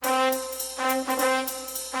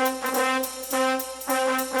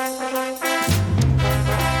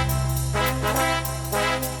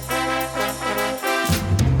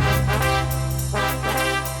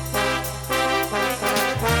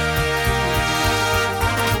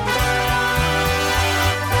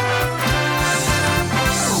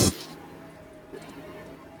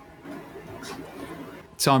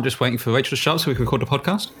So I'm just waiting for Rachel to show up so we can record the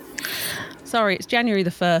podcast. Sorry, it's January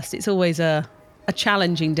the 1st. It's always a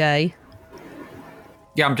challenging day.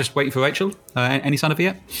 Yeah, I'm just waiting for Rachel. Any sign of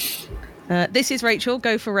it yet? This is Rachel.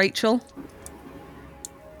 Go for Rachel.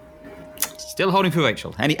 Still holding for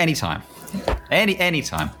Rachel. Any time. Any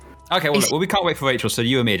time. Okay, well, we can't wait for Rachel, so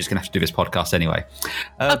you and me are just going to have to do this podcast anyway.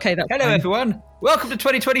 Okay, that's hello, fine. everyone. Welcome to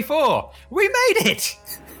 2024. We made it.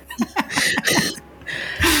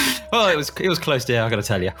 Well, it was close there, I've got to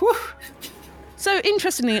tell you. Whew. So,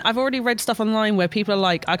 interestingly, I've already read stuff online where people are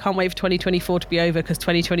like, I can't wait for 2024 to be over because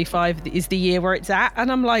 2025 is the year where it's at. And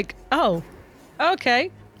I'm like, oh, okay.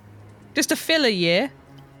 Just a filler year.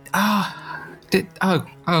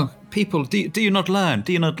 People, do you not learn?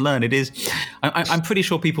 Do you not learn? It is. I'm pretty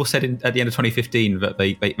sure people said at the end of 2015 that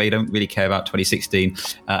they don't really care about 2016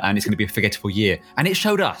 and it's going to be a forgettable year. And it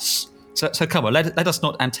showed us. So come on, let us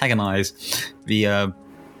not antagonise the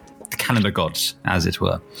calendar gods, as it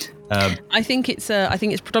were. I think it's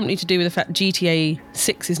predominantly to do with the fact GTA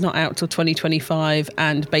 6 is not out till 2025,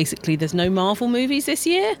 and basically there's no Marvel movies this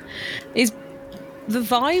year. Is the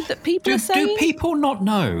vibe that people are saying? Do people not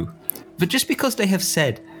know that just because they have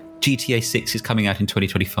said GTA 6 is coming out in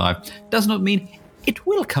 2025 does not mean it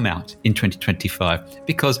will come out in 2025?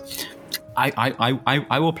 Because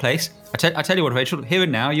I will place. I tell you what, Rachel. Here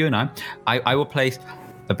and now, you and I will place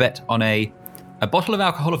a bet on a bottle of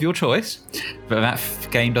alcohol of your choice, but that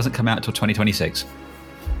game doesn't come out till 2026.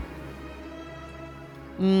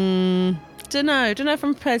 Don't know if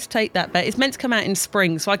I'm prepared to take that bet. It's meant to come out in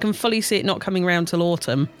spring, so I can fully see it not coming around till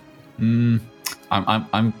autumn. I'm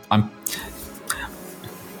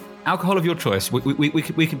alcohol of your choice. We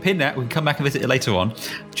can pin that. We can come back and visit it later on.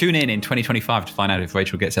 Tune in 2025 to find out if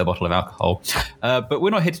Rachel gets her bottle of alcohol. But we're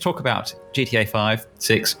not here to talk about GTA 5,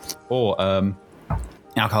 6, or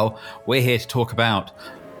alcohol. We're here to talk about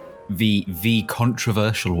the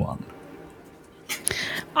controversial one.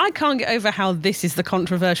 I can't get over how this is the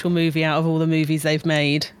controversial movie out of all the movies they've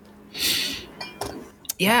made.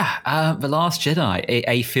 Yeah, The Last Jedi,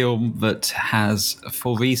 a film that has,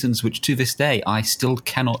 for reasons which to this day I still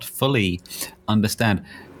cannot fully understand,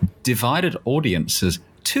 divided audiences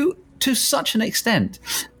to such an extent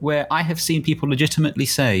where I have seen people legitimately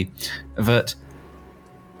say that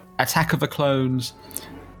Attack of the Clones,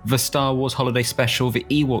 the Star Wars Holiday Special, the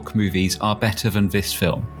Ewok movies are better than this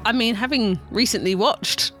film. I mean, having recently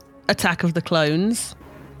watched Attack of the Clones...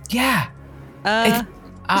 Yeah. I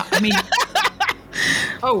mean...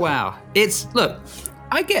 Oh, wow. Look,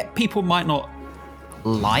 I get people might not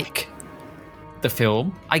like the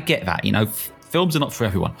film. I get that, films are not for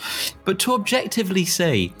everyone. But to objectively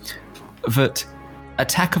say that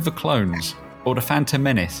Attack of the Clones or The Phantom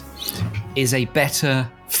Menace is a better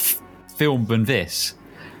film than this,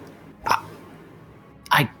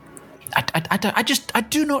 I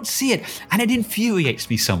do not see it. And it infuriates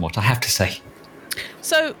me somewhat, I have to say.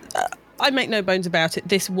 So... I make no bones about it.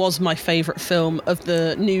 This was my favourite film of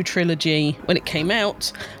the new trilogy when it came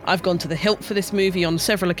out. I've gone to the hilt for this movie on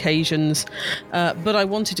several occasions, but I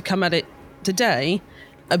wanted to come at it today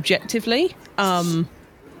objectively,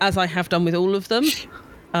 as I have done with all of them.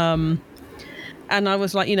 And I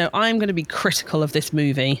was like, I'm going to be critical of this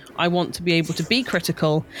movie. I want to be able to be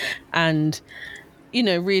critical and,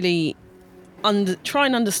 really try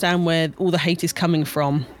and understand where all the hate is coming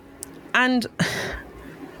from. And...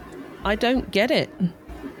 I don't get it.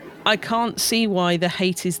 I can't see why the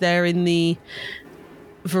hate is there in the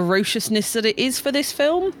ferociousness that it is for this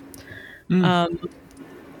film. I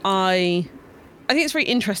think it's very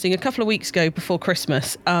interesting. A couple of weeks ago, before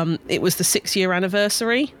Christmas, it was the 6-year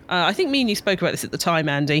anniversary. I think me and you spoke about this at the time,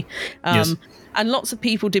 Andy. Yes. And lots of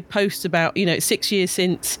people did posts about, 6 years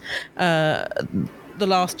since The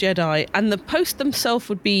Last Jedi, and the post themselves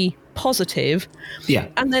would be positive. Yeah.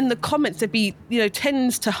 And then the comments, there'd be,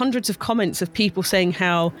 tens to hundreds of comments of people saying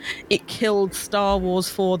how it killed Star Wars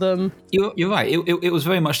for them. You're right. It was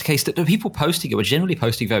very much the case that the people posting it were generally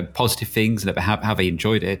posting very positive things about how they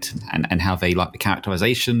enjoyed it and how they liked the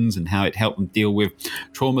characterizations and how it helped them deal with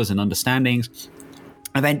traumas and understandings.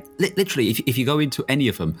 And then literally, if you go into any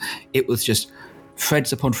of them, it was just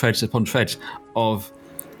threads upon threads upon threads of...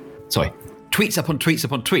 Sorry. Tweets upon tweets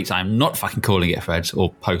upon tweets. I'm not fucking calling it threads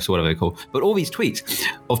or posts or whatever they're called, but all these tweets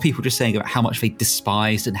of people just saying about how much they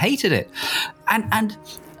despised and hated it. And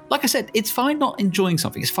like I said, it's fine not enjoying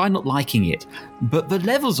something, it's fine not liking it, but the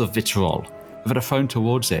levels of vitriol that are thrown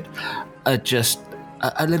towards it are just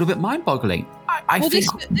a little bit mind-boggling. I think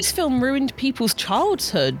this film ruined people's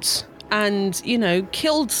childhoods. and,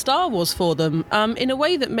 killed Star Wars for them in a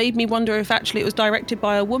way that made me wonder if actually it was directed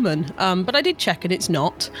by a woman. But I did check and it's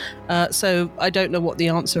not. So I don't know what the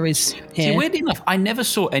answer is here. See, weirdly enough, I never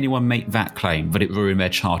saw anyone make that claim that it ruined their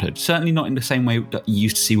childhood. Certainly not in the same way that you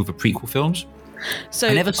used to see with the prequel films. So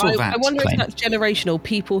I never saw that I wonder claim. if that's generational.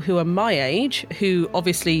 People who are my age, who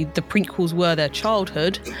obviously the prequels were their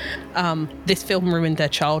childhood, this film ruined their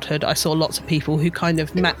childhood. I saw lots of people who kind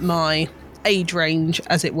of met my age range,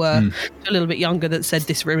 as it were, a little bit younger, that said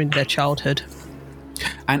this ruined their childhood.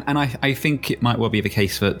 And I think it might well be the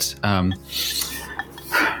case that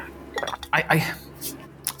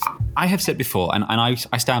I have said before, and I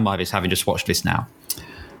stand by this, having just watched this now.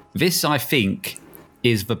 This, I think,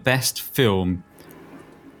 is the best film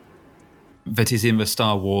that is in the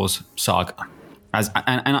Star Wars saga.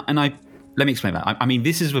 Let me explain that. I mean,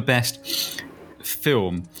 this is the best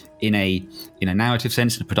film in a narrative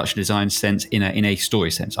sense, in a production design sense, in a story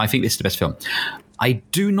sense. I think this is the best film. I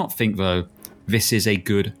do not think, though, this is a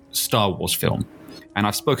good Star Wars film. And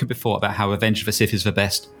I've spoken before about how Revenge of the Sith is the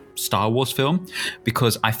best Star Wars film,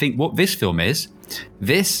 because I think what this film is a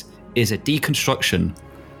deconstruction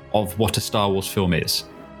of what a Star Wars film is.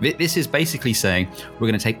 This is basically saying we're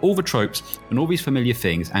going to take all the tropes and all these familiar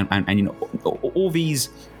things and all these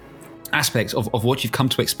aspects of what you've come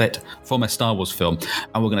to expect from a Star Wars film,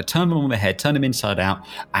 and we're going to turn them on their head, turn them inside out,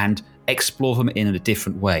 and explore them in a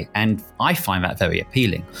different way. And I find that very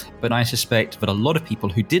appealing. But I suspect that a lot of people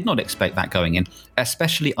who did not expect that going in,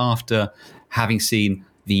 especially after having seen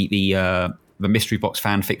the mystery box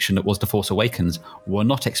fan fiction that was The Force Awakens, were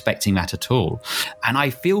not expecting that at all. And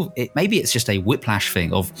I feel maybe it's just a whiplash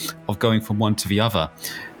thing of going from one to the other.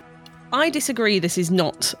 I disagree. This is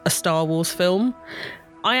not a Star Wars film.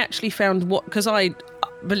 I actually found because I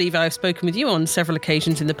believe I've spoken with you on several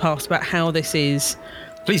occasions in the past about how this is.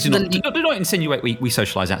 Please do not insinuate we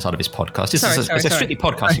socialise outside of this podcast. It's a strictly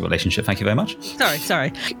podcasting relationship. Thank you very much.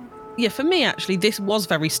 Sorry. Yeah, for me, actually, this was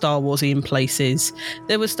very Star Warsy in places.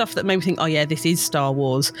 There was stuff that made me think, oh yeah, this is Star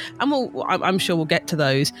Wars. And I'm sure we'll get to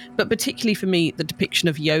those. But particularly for me, the depiction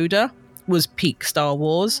of Yoda was peak Star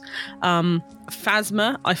Wars.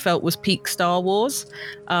 Phasma, I felt, was peak Star Wars.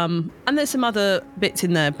 And there's some other bits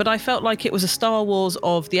in there. But I felt like it was a Star Wars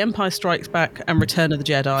of The Empire Strikes Back and Return of the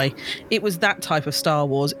Jedi. It was that type of Star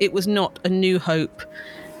Wars. It was not a New Hope,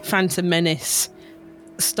 Phantom Menace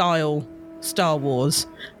style Star Wars.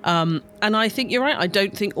 And I think you're right. I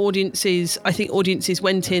think audiences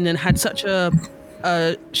went in and had such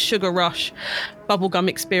a sugar rush bubblegum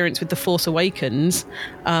experience with The Force Awakens,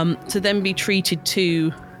 to then be treated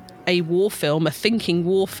to a war film, a thinking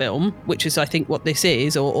war film, which is I think what this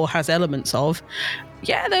is, or has elements of.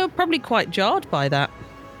 Yeah, they were probably quite jarred by that.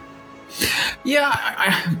 Yeah,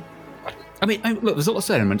 I mean, look, there's lots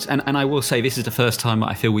of elements, and I will say this is the first time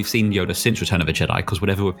I feel we've seen Yoda since Return of the Jedi, because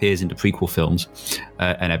whatever appears in the prequel films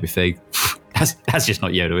and everything, that's just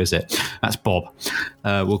not Yoda, is it? That's Bob.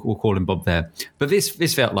 We'll call him Bob there. But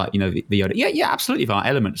this felt like, the Yoda. Yeah, absolutely, there are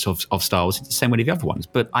elements of Star Wars. It's the same way with the other ones.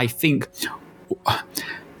 But I think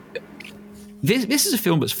this is a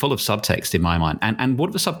film that's full of subtext in my mind. And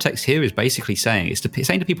what the subtext here is basically saying is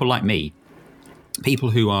saying to people like me, people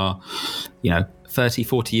who are, 30,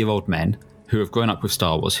 40-year-old men who have grown up with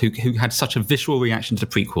Star Wars, who had such a visceral reaction to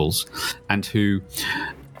the prequels, and who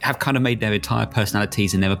have kind of made their entire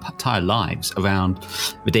personalities and their entire lives around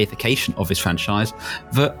the deification of this franchise,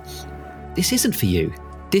 that this isn't for you.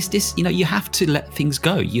 This, you have to let things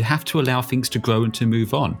go. You have to allow things to grow and to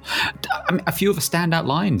move on. I mean, a few of the standout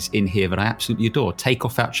lines in here that I absolutely adore. Take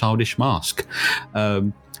off that childish mask.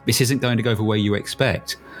 This isn't going to go the way you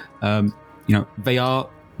expect. They are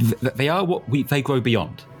what they grow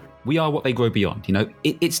beyond. We are what they grow beyond.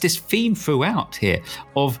 It's this theme throughout here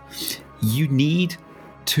of you need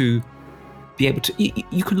to be able to.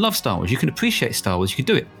 You can love Star Wars. You can appreciate Star Wars. You can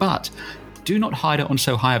do it, but do not hide it on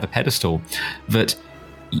so high of a pedestal that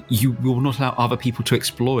you will not allow other people to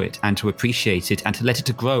explore it and to appreciate it and to let it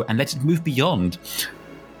to grow and let it move beyond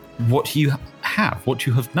what you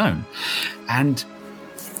have known. And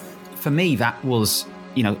for me, that was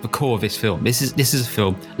the core of this film. This is a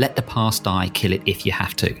film. Let the past die. Kill it if you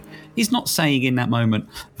have to. He's not saying in that moment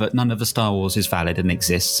that none of the Star Wars is valid and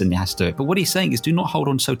exists and you have to do it. But what he's saying is do not hold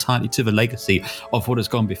on so tightly to the legacy of what has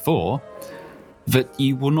gone before that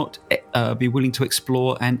you will not be willing to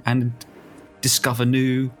explore and discover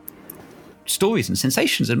new stories and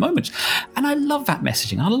sensations and moments. And I love that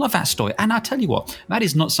messaging. I love that story. And I tell you what, that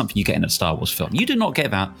is not something you get in a Star Wars film. You do not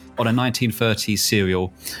get that on a 1930s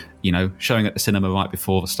serial, showing at the cinema right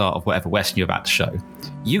before the start of whatever Western you're about to show.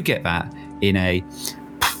 You get that in a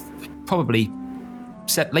probably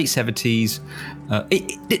late 70s.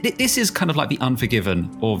 This is kind of like the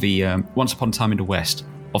Unforgiven or the Once Upon a Time in the West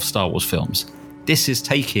of Star Wars films. This is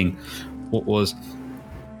taking what was,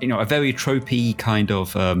 a very tropey kind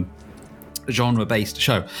of genre-based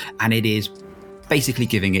show, and it is basically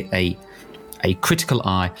giving it a critical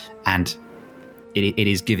eye, and it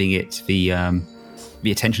is giving it the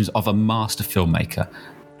attentions of a master filmmaker.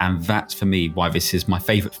 And that's, for me, why this is my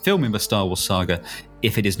favourite film in the Star Wars saga,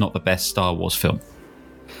 if it is not the best Star Wars film.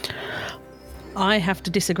 I have to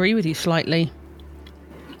disagree with you slightly.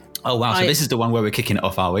 Oh, wow. So this is the one where we're kicking it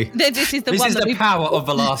off, are we? This is the this one is that the power of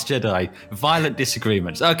The Last Jedi. Violent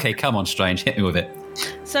disagreements. Okay, come on, Strange. Hit me with it.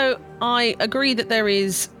 So I agree that there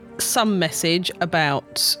is some message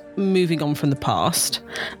about moving on from the past.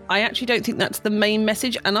 I actually don't think that's the main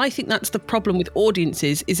message, and I think that's the problem with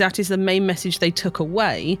audiences, is that is the main message they took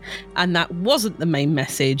away, and that wasn't the main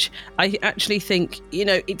message. I actually think,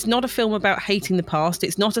 it's not a film about hating the past.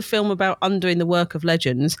 It's not a film about undoing the work of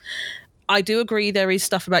legends. I do agree there is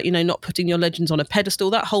stuff about, not putting your legends on a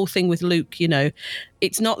pedestal. That whole thing with Luke,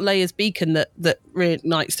 it's not Leia's beacon that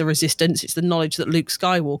reignites the resistance. It's the knowledge that Luke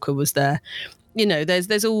Skywalker was there. There's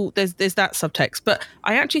that subtext. But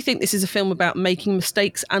I actually think this is a film about making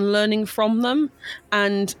mistakes and learning from them.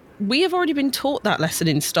 And we have already been taught that lesson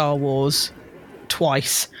in Star Wars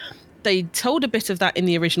twice. They told a bit of that in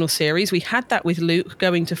the original series. We had that with Luke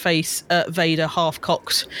going to face Vader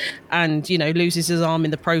half-cocked and, loses his arm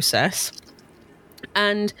in the process.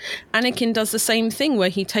 And Anakin does the same thing where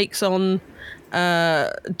he takes on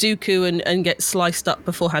Dooku and gets sliced up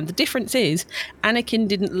beforehand. The difference is Anakin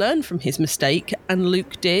didn't learn from his mistake and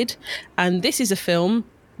Luke did. And this is a film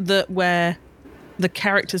where the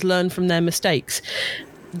characters learn from their mistakes.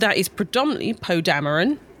 That is predominantly Poe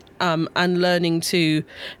Dameron. And learning to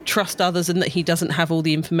trust others, and that he doesn't have all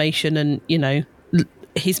the information and,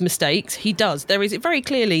 his mistakes. He does. There is very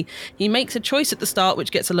clearly, he makes a choice at the start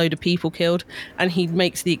which gets a load of people killed, and he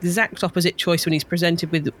makes the exact opposite choice when he's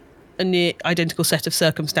presented with a near identical set of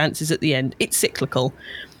circumstances at the end. It's cyclical.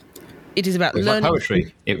 It is about learning. Like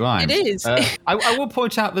poetry. It rhymes. It is. I will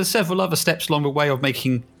point out there's several other steps along the way of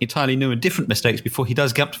making entirely new and different mistakes before he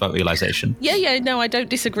does get up to that realization. Yeah, no, I don't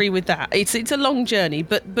disagree with that. It's a long journey,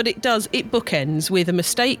 but it bookends with a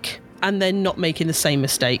mistake and then not making the same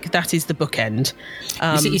mistake. That is the bookend.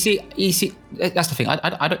 You see, that's the thing.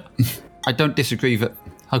 I don't disagree that.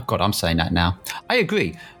 Oh God, I'm saying that now. I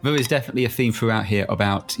agree. There is definitely a theme throughout here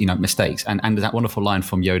about, mistakes, and that wonderful line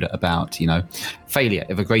from Yoda about, failure.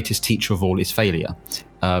 The greatest teacher of all is failure.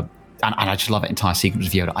 And I just love that entire sequence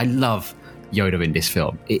of Yoda. I love Yoda in this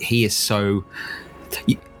film. He is so.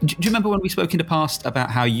 Do you remember when we spoke in the past about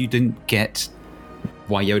how you didn't get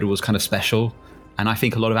why Yoda was kind of special? And I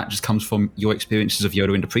think a lot of that just comes from your experiences of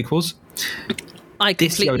Yoda in the prequels. I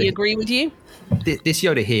completely agree with you. This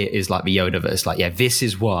Yoda here is like the Yoda that's like, this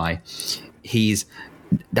is why he's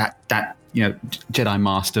that Jedi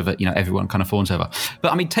master that everyone kind of fawns over.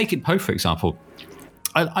 But I mean, taking Poe for example,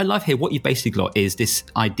 I love here what you basically got is this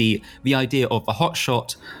idea, the idea of a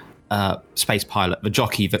hotshot space pilot, the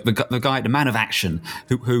jockey, the guy, the man of action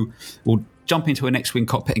who will jump into an X-wing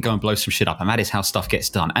cockpit and go and blow some shit up, and that is how stuff gets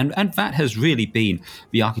done. And that has really been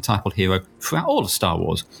the archetypal hero throughout all of Star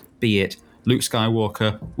Wars, be it Luke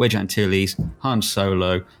Skywalker, Wedge Antilles, Han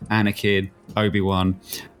Solo, Anakin, Obi-Wan,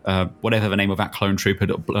 whatever the name of that clone trooper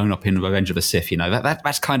that blown up in Revenge of the Sith.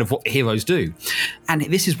 That's kind of what heroes do. And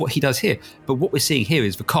this is what he does here. But what we're seeing here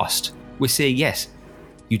is the cost. We're seeing, yes,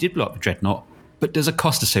 you did blow up the Dreadnought, but there's a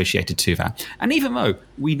cost associated to that. And even though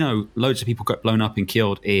we know loads of people got blown up and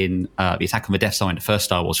killed in the attack on the Death Star in the first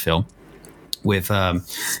Star Wars film, with,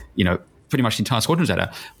 pretty much the entire squadron's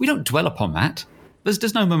there, we don't dwell upon that.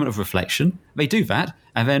 There's no moment of reflection. They do that,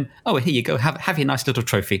 and then, here you go, have your nice little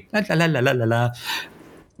trophy. La, la, la, la, la, la.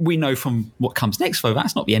 We know from what comes next, though,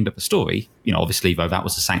 that's not the end of the story. Obviously, though, that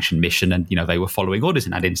was a sanctioned mission, and, they were following orders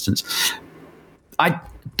in that instance. I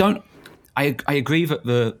agree that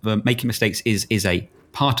the making mistakes is a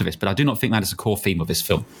part of it, but I do not think that is a core theme of this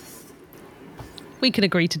film. We can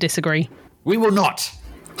agree to disagree. We will not.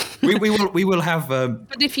 We will have.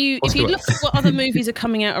 But if you look at what other movies are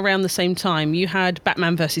coming out around the same time, you had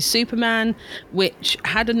Batman versus Superman, which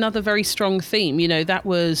had another very strong theme. That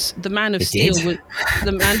was the Man of Steel.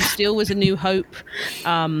 The Man of Steel was A New Hope.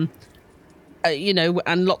 And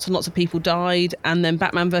lots and lots of people died. And then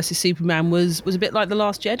Batman versus Superman was a bit like The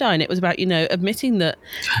Last Jedi, and it was about admitting that.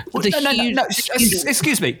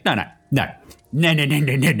 Excuse me. No.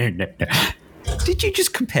 Did you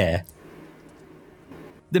just compare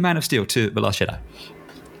The Man of Steel to The Last Jedi?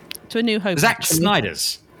 To A New Hope. Zack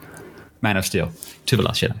Snyder's Man of Steel to The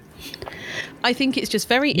Last Jedi. I think it's just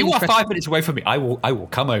very You interesting. are 5 minutes away from me. I will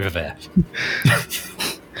come over there.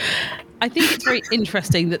 I think it's very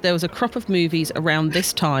interesting that there was a crop of movies around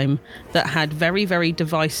this time that had very, very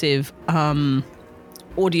divisive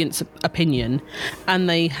audience opinion, and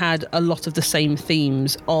they had a lot of the same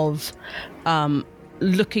themes of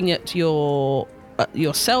looking at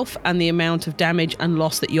yourself and the amount of damage and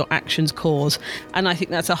loss that your actions cause. And I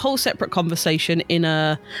think that's a whole separate conversation in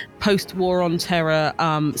a post-war on terror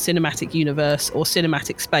cinematic universe or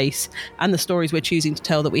cinematic space, and the stories we're choosing to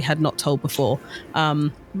tell that we had not told before.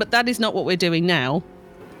 But that is not what we're doing now.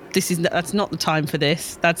 That's not the time for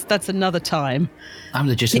this. That's another time. I'm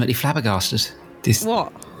legitimately flabbergasted.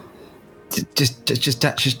 What? Just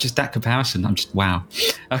that comparison. I'm just wow.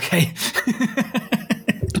 Okay.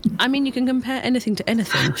 I mean, you can compare anything to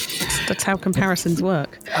anything. That's how comparisons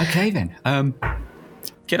work. Okay, then.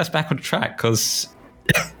 Get us back on track, because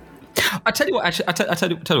I tell you what. Actually, I tell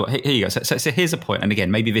you what. Here you go. So here's a point. And again,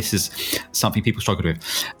 maybe this is something people struggle with.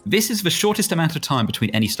 This is the shortest amount of time between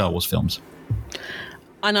any Star Wars films,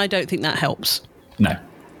 and I don't think that helps. No.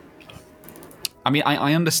 I mean,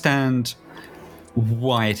 I understand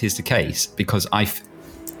why it is the case, because I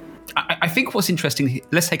think what's interesting.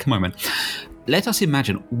 Let's take a moment. Let us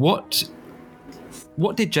imagine what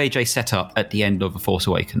did JJ set up at the end of The Force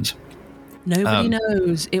Awakens? Nobody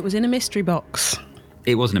knows. It was in a mystery box.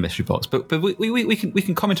 It wasn't a mystery box, but we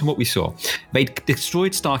can comment on what we saw. They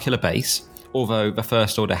destroyed Starkiller Base, although the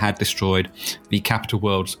First Order had destroyed the capital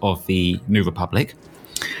worlds of the New Republic.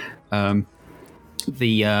 The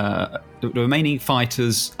remaining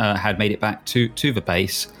fighters had made it back to the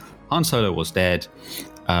base. Han Solo was dead.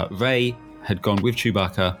 Rey had gone with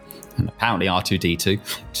Chewbacca and apparently R2-D2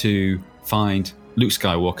 to find Luke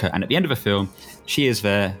Skywalker, and at the end of the film she is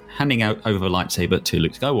there handing out over the lightsaber to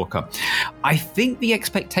Luke Skywalker. I think the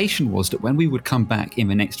expectation was that when we would come back in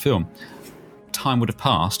the next film, time would have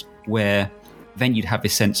passed where then you'd have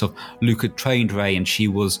this sense of Luke had trained Rey and she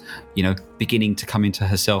was, beginning to come into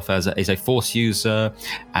herself as a Force user,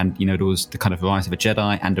 and there was the kind of rise of a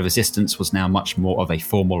Jedi, and the Resistance was now much more of a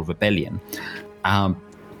formal rebellion.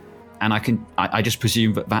 And I just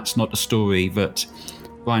presume that that's not the story that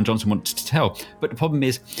Rian Johnson wanted to tell. But the problem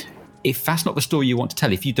is, if that's not the story you want to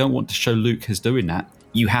tell, if you don't want to show Luke as doing that,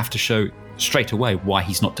 you have to show straight away why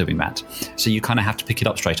he's not doing that. So you kind of have to pick it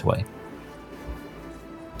up straight away.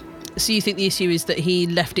 So you think the issue is that he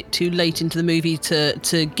left it too late into the movie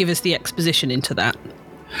to give us the exposition into that?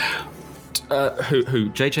 Who?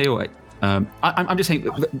 JJ or... I'm just saying,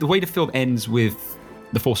 the way the film ends with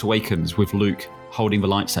The Force Awakens, with Luke holding the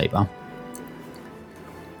lightsaber,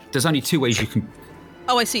 there's only two ways you can...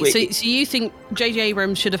 Oh, I see. So you think J.J.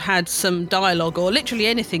 Abrams should have had some dialogue or literally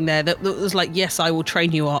anything there that was like, yes, I will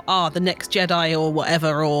train you, or the next Jedi, or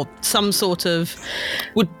whatever, or some sort of...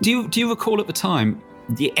 Well, do you recall at the time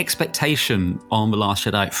the expectation on The Last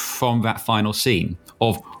Jedi from that final scene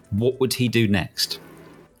of what would he do next?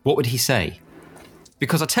 What would he say?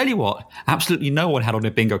 Because I tell you what, absolutely no one had on a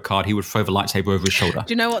bingo card he would throw the lightsaber over his shoulder.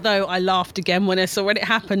 Do you know what, though? I laughed again when it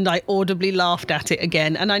happened. I audibly laughed at it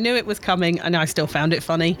again, and I knew it was coming, and I still found it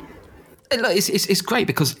funny. It's great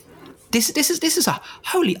because this is a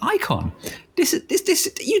holy icon.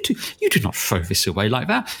 You do not throw this away like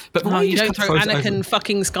that. But no, you don't throw Anakin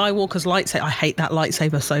fucking Skywalker's lightsaber. I hate that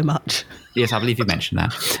lightsaber so much. Yes, I believe you mentioned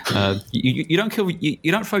that. You don't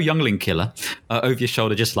throw Youngling Killer over your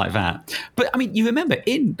shoulder just like that. But I mean, you remember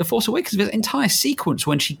in The Force Awakens, there's an entire sequence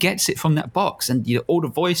when she gets it from that box, and all the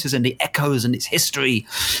voices and the echoes and its history,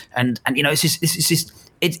 and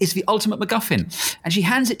it's the ultimate MacGuffin. And she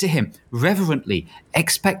hands it to him reverently,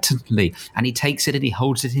 expectantly, and he takes it and he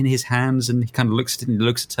holds it in his hands and he kind of looks at it and he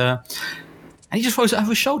looks at her, and he just throws it over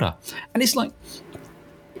his shoulder. And it's like,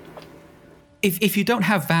 if you don't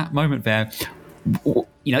have that moment there,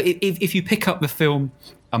 if you pick up the film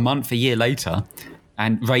a year later,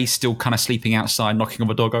 and Rey's still kind of sleeping outside, knocking on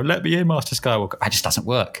the door, going, "Let me in, Master Skywalker," that just doesn't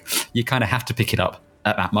work. You kind of have to pick it up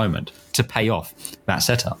at that moment to pay off that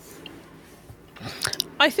setup.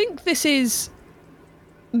 I think this is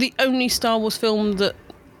the only Star Wars film that,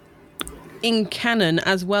 in canon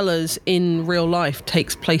as well as in real life,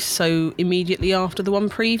 takes place so immediately after the one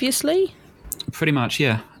previously. Pretty much,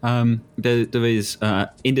 yeah. There is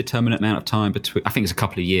indeterminate amount of time between. I think it's a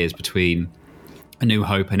couple of years between A New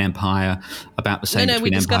Hope and Empire. About the same. No,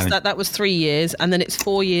 we discussed Empire that was 3 years, and then it's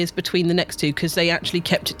 4 years between the next two because they actually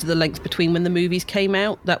kept it to the length between when the movies came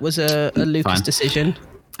out. That was a Lucas decision.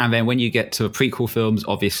 And then when you get to prequel films,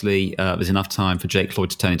 obviously there's enough time for Jake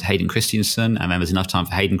Lloyd to turn into Hayden Christensen, and then there's enough time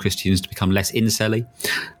for Hayden Christensen to become less incel-y.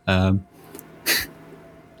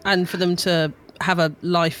 And for them to have a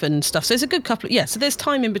life and stuff. So there's a good couple. So there's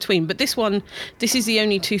time in between. But this is the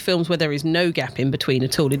only two films where there is no gap in between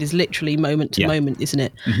at all. It is literally moment to moment, isn't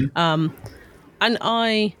it? Mm-hmm.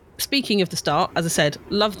 And speaking of the start, as I said,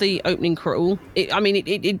 love the opening crawl.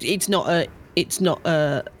 It's not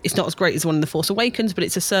as great as one in The Force Awakens, but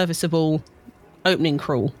it's a serviceable opening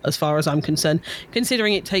crawl as far as I'm concerned,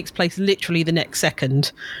 considering it takes place literally the next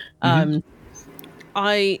second. I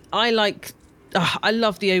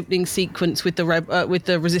love the opening sequence with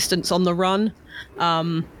the Resistance on the run.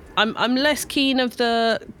 I'm less keen of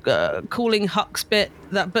the calling Hux bit.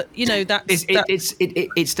 But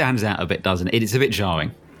it stands out a bit, doesn't it? It's a bit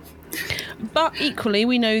jarring. But equally,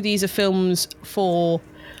 we know these are films for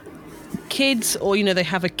kids, or they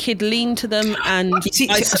have a kid lean to them. And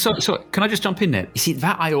so can I just jump in there? You see,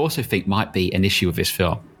 that I also think might be an issue with this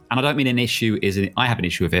film, and I don't mean an issue I have an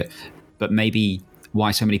issue with it, but maybe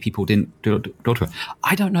why so many people didn't do it.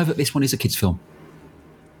 I don't know that this one is a kids' film.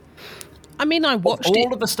 I mean, I watched of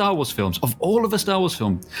all of the Star Wars films,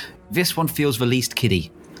 this one feels the least kiddie.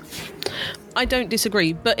 I don't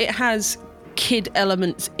disagree, but it has kid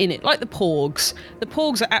elements in it, like the Porgs. The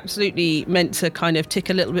Porgs are absolutely meant to kind of tick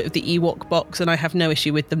a little bit of the Ewok box, and I have no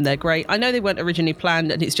issue with them. They're great. I know they weren't originally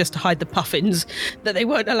planned, and it's just to hide the puffins that they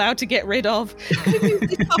weren't allowed to get rid of.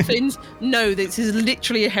 These puffins, no, this is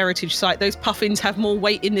literally a heritage site. Those puffins have more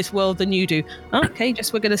weight in this world than you do. Okay,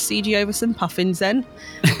 we're going to CG over some puffins then.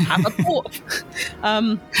 Have a pork.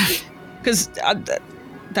 Because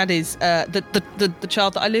that is the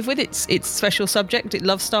child that I live with. It's special subject. It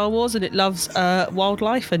loves Star Wars and it loves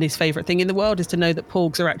wildlife, and his favourite thing in the world is to know that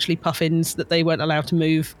porgs are actually puffins that they weren't allowed to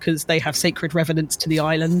move because they have sacred reverence to the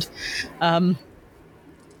island. But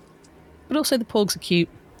also the porgs are cute.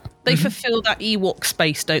 They fulfil that Ewok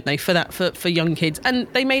space, don't they, for young kids, and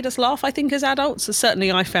they made us laugh, I think, as adults. So certainly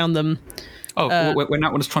I found them. When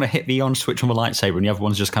that one's trying to hit the on switch on the lightsaber and the other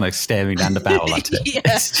one's just kind of staring down the barrel at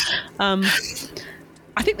it. Yeah.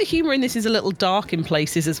 I think the humour in this is a little dark in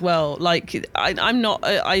places as well. Like, I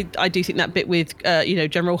do think that bit with,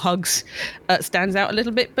 General Hux stands out a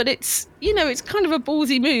little bit, but it's kind of a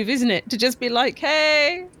ballsy move, isn't it? To just be like,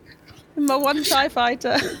 hey, my one TIE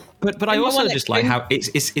fighter. But I also just like how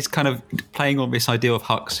it's kind of playing on this idea of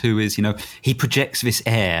Hux, who is, he projects this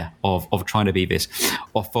air of trying to be this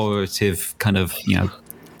authoritative kind of,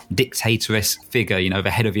 dictatoress figure,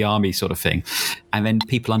 the head of the army sort of thing, and then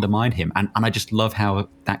people undermine him, and I just love how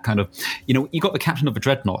that kind of, you got the captain of the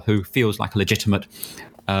dreadnought who feels like a legitimate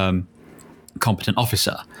competent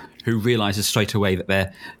officer who realizes straight away that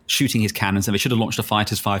they're shooting his cannons and they should have launched the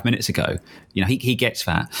fighters 5 minutes ago. He gets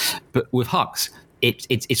that. But with Hux,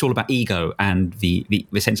 it's all about ego and the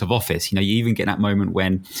sense of office. You even get that moment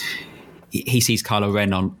when he sees Kylo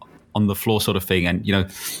Ren on the floor sort of thing, and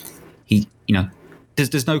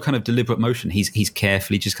there's no kind of deliberate motion. He's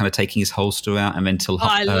carefully just kind of taking his holster out and then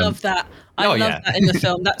I love that. I love that in the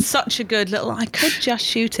film. That's such a good little, I could just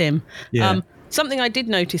shoot him. Yeah. Something I did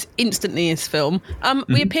notice instantly in this film,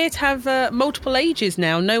 we appear to have multiple ages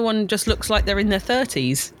now. No one just looks like they're in their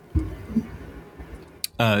 30s.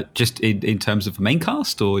 Just in terms of the main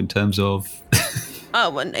cast, or in terms of...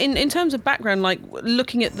 Oh, and in terms of background, like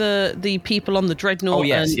looking at the people on the dreadnought. Oh,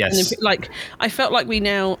 yes. And like, I felt like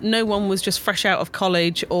no one was just fresh out of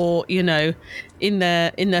college or, in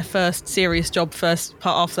their first serious job, first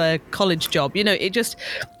part of their college job. It just...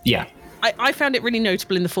 Yeah. I found it really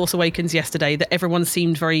notable in The Force Awakens yesterday that everyone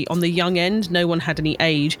seemed very on the young end. No one had any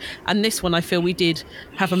age. And this one, I feel we did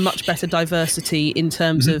have a much better diversity in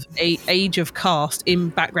terms of age of cast in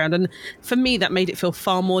background. And for me, that made it feel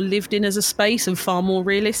far more lived in as a space and far more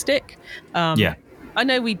realistic. I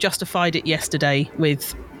know we justified it yesterday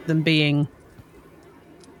with them being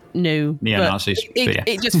new. Yeah, but Nazis.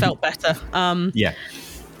 It just felt better. Yeah.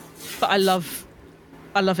 But I love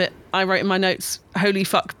it. I wrote in my notes, holy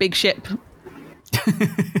fuck, big ship.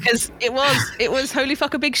 Because it was holy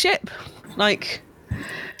fuck a big ship. Like,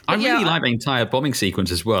 I really like the entire bombing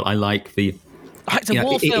sequence as well. I like the... It's a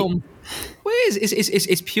war film.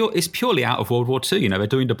 It's purely out of World War II. They're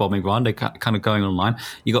doing the bombing run. They're kind of going online.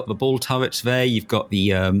 You've got the ball turrets there. You've got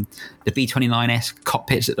the B-29S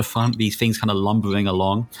cockpits at the front. These things kind of lumbering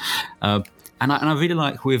along. And I really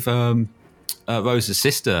like with... Rose's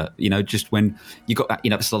sister, just when you got that,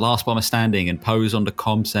 it's the last bomber standing, and Poe's on the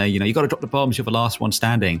comm saying, you got to drop the bombs, you're the last one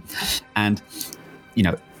standing. And,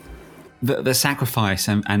 the sacrifice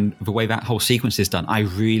and the way that whole sequence is done, I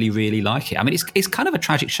really, really like it. I mean, it's kind of a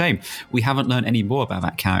tragic shame we haven't learned any more about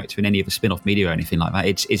that character in any of the spin-off media or anything like that.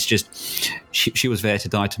 It's just, she was there to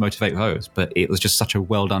die to motivate Rose, but it was just such a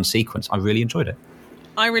well-done sequence. I really enjoyed it.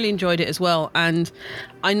 I really enjoyed it as well, and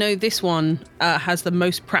I know this one has the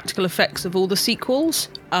most practical effects of all the sequels,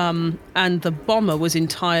 and the bomber was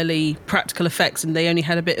entirely practical effects, and they only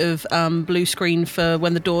had a bit of blue screen for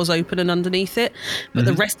when the doors open and underneath it, but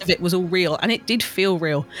the rest of it was all real, and it did feel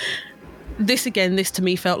real. This to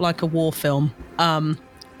me felt like a war film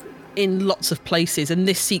in lots of places, and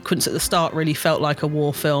this sequence at the start really felt like a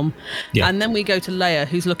war film. Yeah. And then we go to Leia,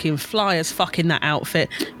 who's looking fly as fuck in that outfit.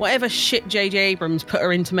 Whatever shit J.J. Abrams put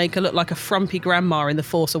her in to make her look like a frumpy grandma in The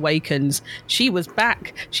Force Awakens, she was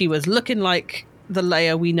back. She was looking like the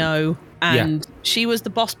Leia we know, and she was the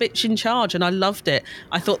boss bitch in charge, and I loved it.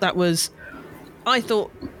 I thought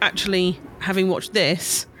actually, having watched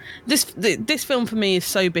this film for me is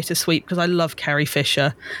so bittersweet because I love Carrie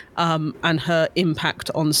Fisher and her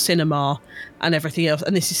impact on cinema and everything else.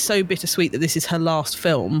 And this is so bittersweet that this is her last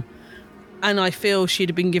film. And I feel she'd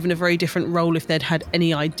have been given a very different role if they'd had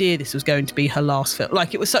any idea this was going to be her last film.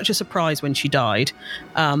 Like, it was such a surprise when she died.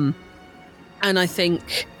 And I think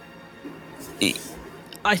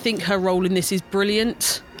her role in this is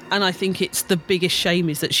brilliant. And I think it's the biggest shame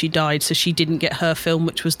is that she died, so she didn't get her film,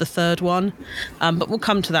 which was the third one. But we'll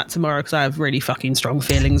come to that tomorrow because I have really fucking strong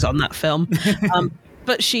feelings on that film.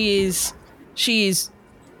 But she is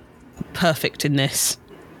perfect in this.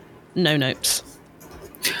 No notes.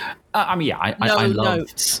 I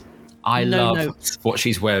love what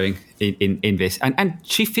she's wearing in this. And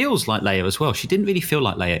she feels like Leia as well. She didn't really feel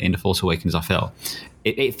like Leia in The Force Awakens, I felt.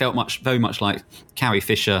 It felt very much like Carrie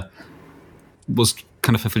Fisher was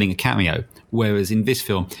kind of fulfilling a cameo, whereas in this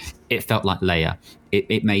film it felt like Leia.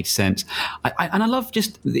 It made sense. And I love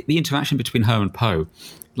just the interaction between her and Poe.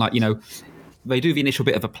 Like, they do the initial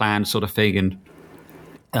bit of a plan sort of thing,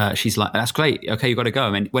 and she's like, that's great, okay, you got to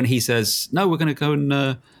go. And when he says, no, we're going to go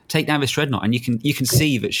and take down this dreadnought, and you can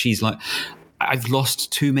see that she's like, I've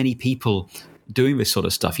lost too many people doing this sort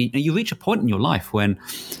of stuff. You reach a point in your life when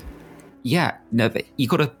you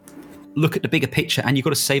got to look at the bigger picture, and you've got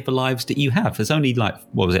to save the lives that you have. There's only at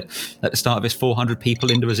the start of this 400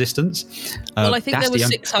 people in the Resistance. Well, I think there was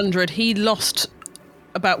 600. He lost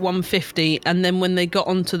about 150, and then when they got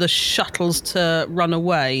onto the shuttles to run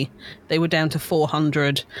away, they were down to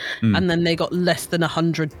 400, and then they got less than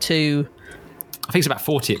 100 to... I think it's about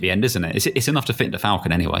 40 at the end, isn't it? It's enough to fit the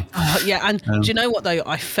Falcon anyway. And do you know what, though?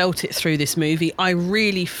 I felt it through this movie. I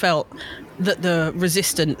really felt that the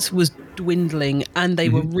Resistance was dwindling, and they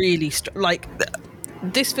were really...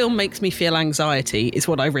 this film makes me feel anxiety, is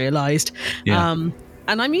what I realised. Yeah.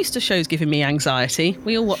 And I'm used to shows giving me anxiety.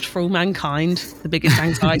 We all watch For All Mankind, the biggest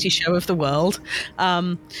anxiety show of the world.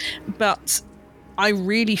 But I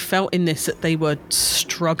really felt in this that they were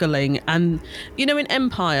struggling. And, in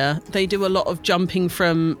Empire, they do a lot of jumping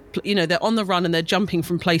from, they're on the run and they're jumping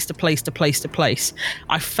from place to place to place to place.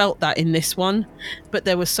 I felt that in this one, but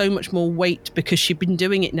there was so much more weight because she'd been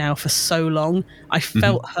doing it now for so long. I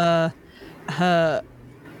felt her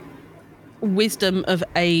wisdom of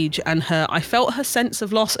age, and I felt her sense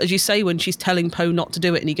of loss, as you say, when she's telling Poe not to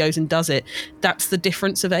do it and he goes and does it. That's the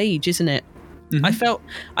difference of age, isn't it? I felt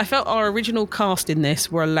our original cast in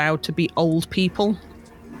this were allowed to be old people.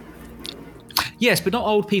 Yes, but not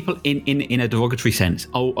old people in a derogatory sense.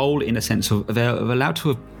 Old in a sense of they're allowed to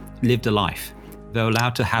have lived a life. They're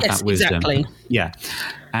allowed to have that wisdom. Exactly. Yeah,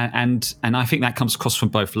 and I think that comes across from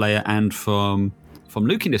both Leia and from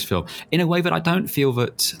Luke in this film in a way that I don't feel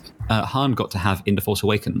that Han got to have in The Force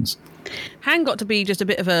Awakens. Han got to be just a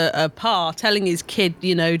bit of a pa telling his kid,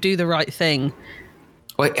 do the right thing.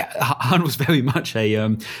 Well, Han was very much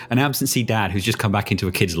an absentee dad who's just come back into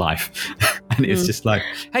a kid's life. And it's just like,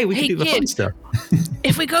 hey, we can do the fun stuff.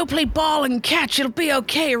 If we go play ball and catch, it'll be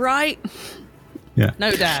okay, right? Yeah.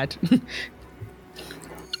 No, Dad.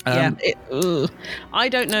 I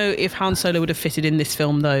don't know if Han Solo would have fitted in this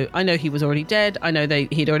film, though. I know he was already dead. I know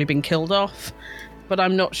he'd already been killed off. But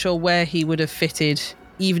I'm not sure where he would have fitted,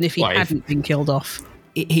 even if he hadn't been killed off.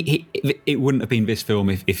 It wouldn't have been this film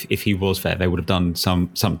if he was there. They would have done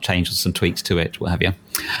some changes, some tweaks to it, what have you.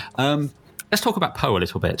 Let's talk about Poe a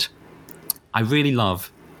little bit. I really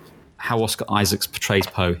love how Oscar Isaacs portrays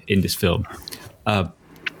Poe in this film.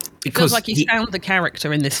 It feels like he's found the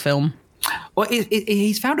character in this film. Well,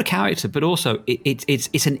 he's found a character, but also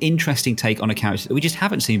it's an interesting take on a character that we just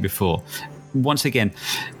haven't seen before. Once again,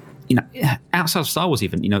 outside of Star Wars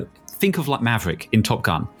even, think of like Maverick in Top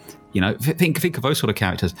Gun. Think of those sort of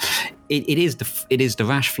characters. It is the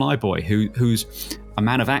rash flyboy who's a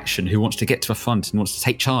man of action, who wants to get to the front and wants to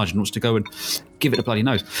take charge and wants to go and give it a bloody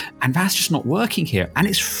nose. And that's just not working here, and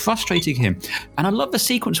it's frustrating him. And I love the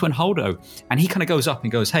sequence when Holdo, and he kind of goes up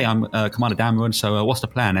and goes, "Hey, I'm Commander Dameron, so what's the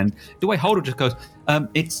plan?" And the way Holdo just goes,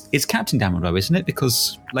 "It's Captain Dameron, though, isn't it?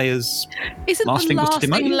 Because Leia's last thing was to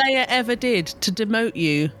demote you." Leia ever did to demote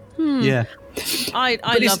you. Yeah. I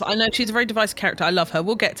know she's a very divisive character. I love her.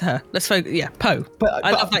 We'll get to her. Let's focus. Yeah, Poe.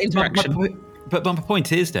 I love that interaction. But my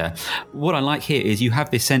point is what I like here is you have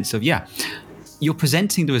this sense of, you're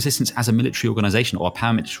presenting the Resistance as a military organisation or a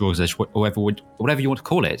paramilitary organisation, whatever you want to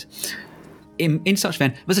call it. In such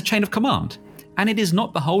event, there's a chain of command. And it is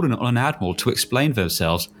not beholden on an admiral to explain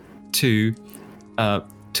themselves to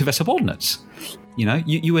their subordinates.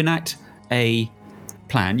 You enact a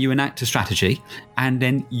plan, you enact a strategy, and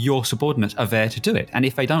then your subordinates are there to do it. And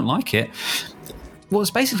if they don't like it, well,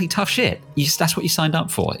 it's basically tough shit. That's what you signed up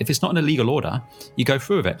for. If it's not an illegal order, you go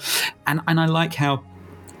through with it. And I like how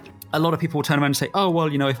a lot of people will turn around and say, oh, well,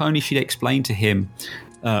 if only she'd explained to him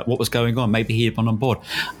what was going on, maybe he'd have gone on board.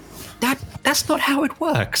 That's not how it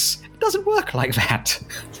works. It doesn't work like that.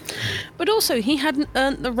 But also, he hadn't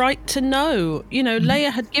earned the right to know.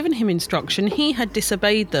 Leia had given him instruction. He had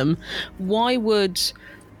disobeyed them. Why would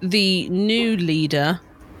the new leader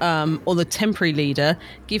or the temporary leader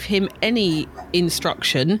give him any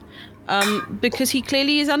instruction? Because he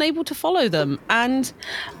clearly is unable to follow them. And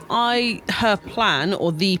her plan,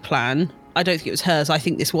 or the plan, I don't think it was hers. I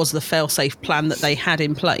think this was the fail-safe plan that they had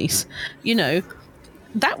in place.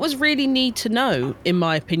 That was really need to know, in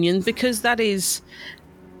my opinion, because that is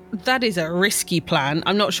a risky plan.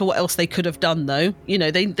 I'm not sure what else they could have done, though.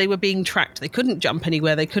 They were being tracked. They couldn't jump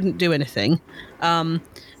anywhere. They couldn't do anything.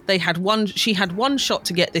 She had one shot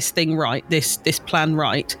to get this thing right, this plan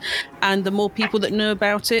right. And the more people that knew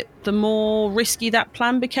about it, the more risky that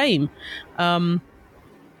plan became.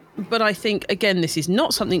 But I think, again, this is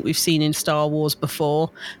not something we've seen in Star Wars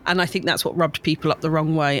before. And I think that's what rubbed people up the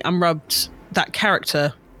wrong way and rubbed that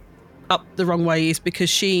character up the wrong way, is because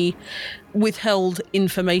she withheld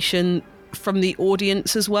information from the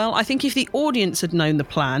audience as well. I think if the audience had known the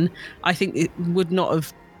plan, I think it would not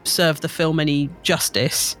have served the film any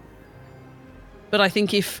justice. But I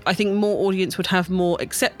think more audience would have more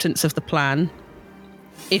acceptance of the plan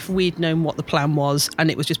if we'd known what the plan was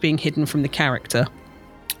and it was just being hidden from the character.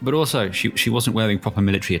 But also, she wasn't wearing proper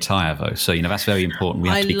military attire, though. So, that's very important. We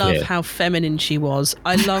have to be clear. I love how feminine she was.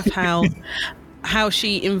 I love how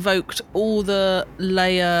she invoked all the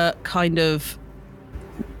Leia kind of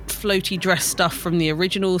floaty dress stuff from the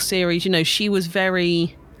original series.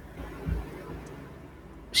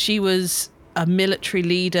 She was a military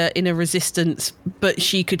leader in a resistance, but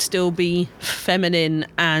she could still be feminine,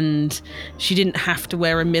 and she didn't have to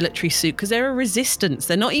wear a military suit because they're a resistance.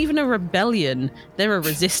 They're not even a rebellion. They're a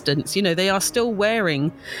resistance. They are still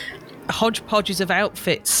wearing hodgepodges of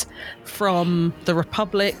outfits from the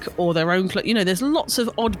Republic or their own. There's lots of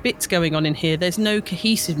odd bits going on in here. There's no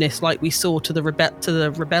cohesiveness like we saw to the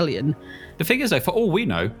rebellion. The thing is, though, for all we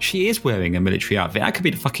know, she is wearing a military outfit. That could be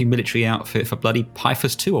the fucking military outfit for bloody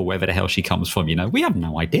Pythas 2 or wherever the hell she comes from, We have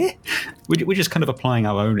no idea. We're just kind of applying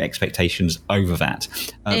our own expectations over that.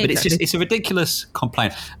 Exactly. But it's a ridiculous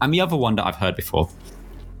complaint. And the other one that I've heard before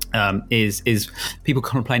is people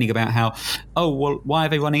complaining about how, why are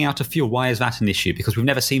they running out of fuel? Why is that an issue? Because we've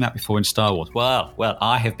never seen that before in Star Wars. Well,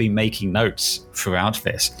 I have been making notes throughout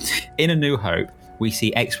this. In A New Hope, we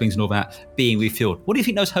see X-Wings and all that being refueled. What do you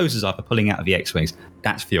think those hoses are for pulling out of the X-Wings?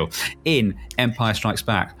 That's fuel. In Empire Strikes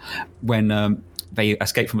Back, when they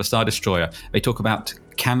escape from a Star Destroyer, they talk about,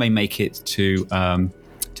 can they make it to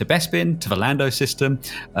Bespin, to the Lando system.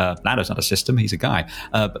 Lando's not a system, he's a guy.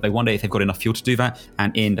 But they wonder if they've got enough fuel to do that.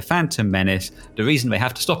 And in The Phantom Menace, the reason they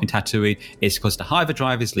have to stop in Tatooine is because the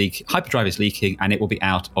hyperdrive is leaking and it will be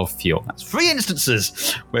out of fuel. That's 3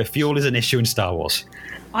 instances where fuel is an issue in Star Wars.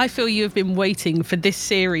 I feel you have been waiting for this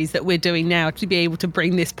series that we're doing now to be able to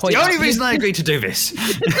bring this point up. The only reason I agreed to do this.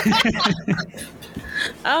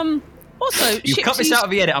 Also, you cut this out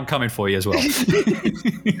of the edit, I'm coming for you as well.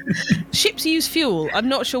 Ships use fuel. I'm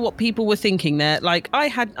not sure what people were thinking there. Like,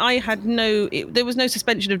 there was no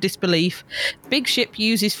suspension of disbelief. Big ship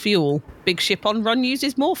uses fuel. Big ship on run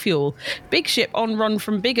uses more fuel. Big ship on run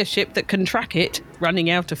from bigger ship that can track it,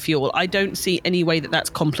 running out of fuel. I don't see any way that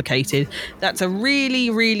that's complicated. That's a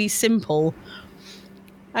really, really simple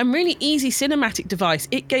and really easy cinematic device.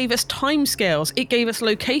 It gave us time scales. It gave us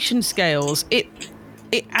location scales. It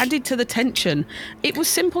added to the tension. It was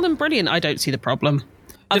simple and brilliant. I don't see the problem.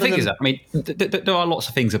 The thing is that, I mean, there are lots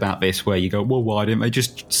of things about this where you go, well, why didn't they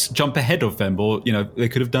just jump ahead of them? Or, they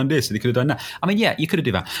could have done this, they could have done that. I mean, yeah, you could have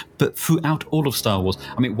done that. But throughout all of Star Wars,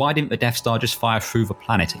 I mean, why didn't the Death Star just fire through the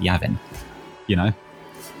planet at Yavin?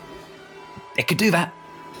 They could do that.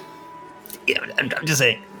 I'm just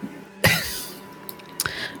saying.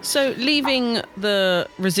 So, leaving the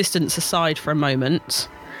Resistance aside for a moment,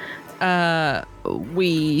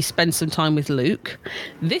 we spend some time with Luke.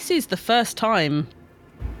 This is the first time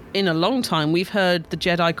in a long time we've heard the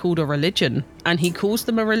Jedi called a religion, and he calls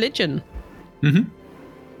them a religion. Mm-hmm.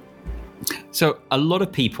 So a lot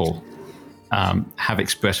of people have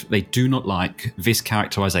expressed they do not like this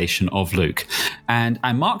characterization of Luke. And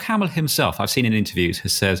Mark Hamill himself, I've seen in interviews,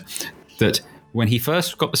 has said that when he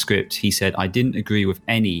first got the script, he said, I didn't agree with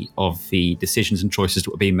any of the decisions and choices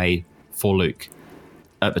that were being made for Luke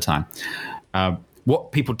at the time.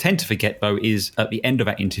 What people tend to forget, though, is at the end of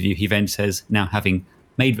that interview, he then says, now having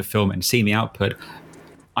made the film and seen the output,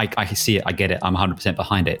 I see it, I get it, I'm 100%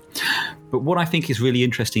 behind it. But what I think is really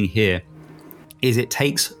interesting here is it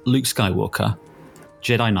takes Luke Skywalker,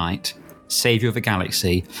 Jedi Knight, Savior of the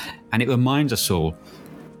Galaxy, and it reminds us all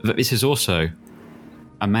that this is also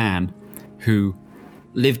a man who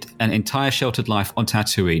lived an entire sheltered life on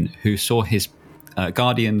Tatooine, who saw his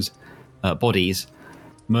guardians' bodies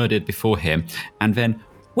murdered before him, and then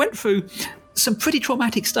went through some pretty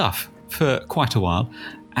traumatic stuff for quite a while,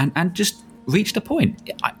 and just reached a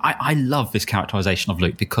point. I love this characterization of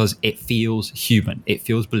Luke because it feels human. It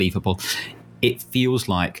feels believable. It feels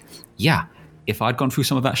like, yeah, if I'd gone through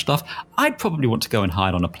some of that stuff, I'd probably want to go and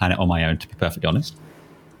hide on a planet on my own, to be perfectly honest.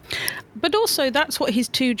 But also, that's what his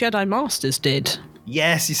two Jedi Masters did.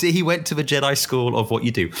 Yes, you see, he went to the Jedi school of what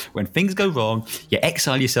you do. When things go wrong, you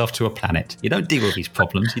exile yourself to a planet. You don't deal with these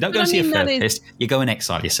problems. You don't go and see a therapist. You go and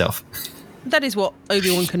exile yourself. That is what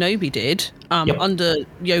Obi-Wan Kenobi did under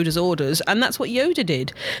Yoda's orders, and that's what Yoda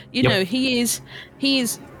did. You know, he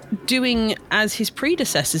is doing as his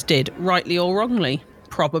predecessors did, rightly or wrongly.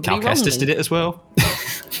 Probably Cal wrongly. Kestis did it as well.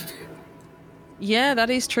 Yeah, that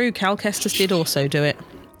is true. Cal Kestis did also do it.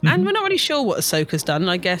 Mm-hmm. And we're not really sure what Ahsoka's done.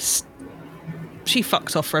 I guess she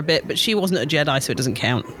fucked off for a bit, but she wasn't a Jedi, so it doesn't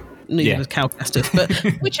count. Neither was Cal Kestis, but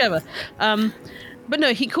whichever. But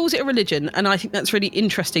no, he calls it a religion, and I think that's really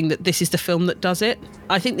interesting that this is the film that does it.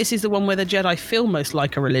 I think this is the one where the Jedi feel most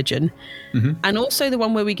like a religion, and also the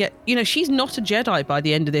one where we get, she's not a Jedi by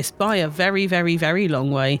the end of this by a very, very, very long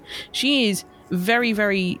way. She is very,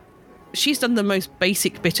 very... She's done the most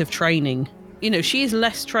basic bit of training. She is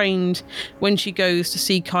less trained when she goes to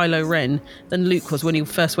see Kylo Ren than Luke was when he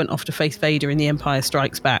first went off to face Vader in The Empire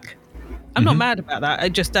Strikes Back. I'm not mad about that.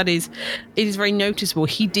 It is very noticeable.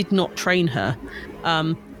 He did not train her.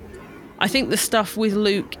 I think the stuff with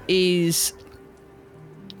Luke is...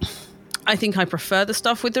 I think I prefer the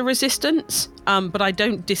stuff with the Resistance, but I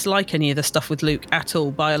don't dislike any of the stuff with Luke at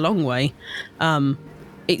all by a long way.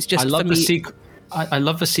 It's just for me... I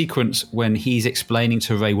love the sequence when he's explaining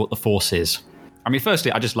to Rey what the Force is. I mean,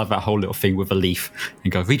 firstly, I just love that whole little thing with a leaf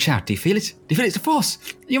and go, reach out. Do you feel it? Do you feel it's the Force?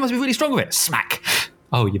 You must be really strong with it. Smack.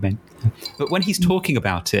 Oh, you meant. But when he's talking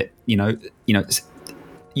about it,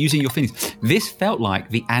 using your feelings, this felt like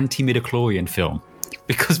the anti-midichlorian film,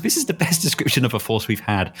 because this is the best description of a Force we've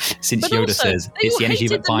had since but Yoda also, says it's the energy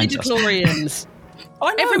that binds us.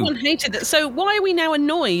 I know. Everyone hated it. So why are we now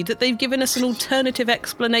annoyed that they've given us an alternative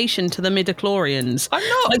explanation to the midichlorians? I'm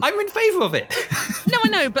not. I'm in favour of it. No, I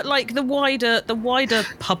know, but like the wider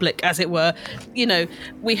public, as it were,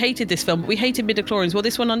 we hated this film, but we hated midichlorians. Well,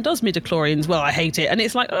 this one undoes midichlorians. Well, I hate it. And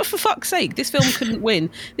it's like, oh, for fuck's sake, this film couldn't win.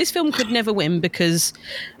 This film could never win because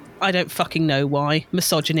I don't fucking know why.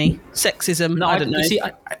 Misogyny, sexism, no, I don't know. You see,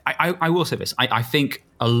 I will say this. I think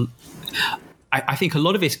a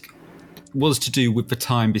lot of this was to do with the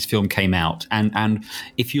time this film came out. And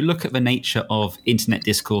if you look at the nature of internet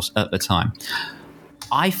discourse at the time,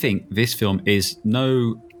 I think this film is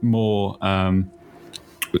no more...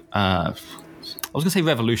 I was going to say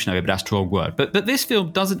revolutionary, but that's the wrong word. But this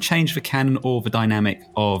film doesn't change the canon or the dynamic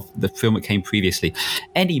of the film that came previously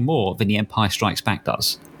any more than The Empire Strikes Back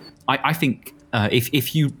does. I think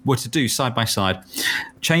if you were to do side by side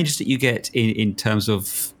changes that you get in terms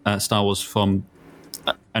of Star Wars from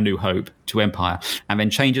A New Hope to Empire, and then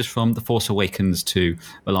changes from The Force Awakens to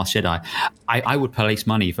The Last Jedi, I would place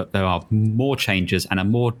money that there are more changes and a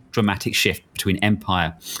more dramatic shift between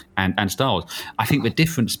Empire and Star Wars. I think the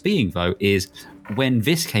difference being, though, is when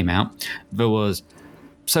this came out, there was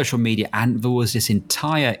social media and there was this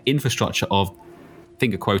entire infrastructure of,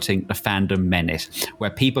 finger quoting, the fandom menace, where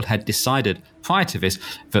people had decided prior to this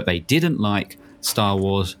that they didn't like Star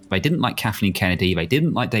Wars. They didn't like Kathleen Kennedy. They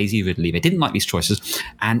didn't like Daisy Ridley. They didn't like these choices.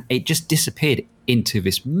 And it just disappeared into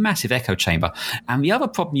this massive echo chamber. And the other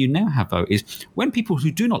problem you now have, though, is when people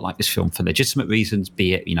who do not like this film for legitimate reasons,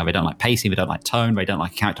 be it, they don't like pacing, they don't like tone, they don't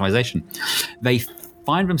like characterization, they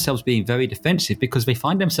find themselves being very defensive because they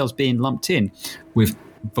find themselves being lumped in with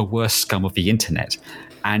the worst scum of the internet.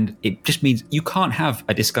 And it just means you can't have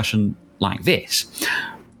a discussion like this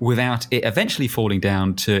without it eventually falling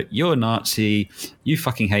down to you're a Nazi, you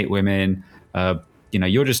fucking hate women,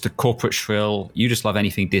 you're just a corporate shrill, you just love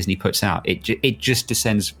anything Disney puts out. It just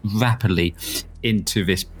descends rapidly into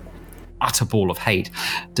this utter ball of hate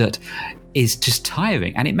that is just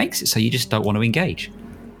tiring, and it makes it so you just don't want to engage.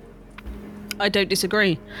 I don't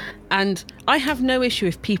disagree. And I have no issue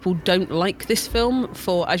if people don't like this film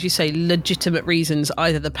for, as you say, legitimate reasons,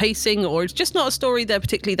 either the pacing or it's just not a story they're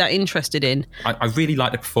particularly that interested in. I really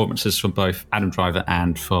like the performances from both Adam Driver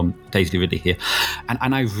and from Daisy Ridley here.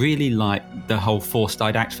 And I really like the whole Force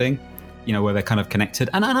died act thing, where they're kind of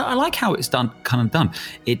connected. And I like how it's done.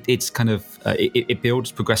 It's kind of, it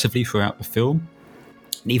builds progressively throughout the film.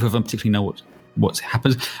 Neither of them particularly know what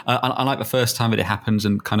happens. I like the first time that it happens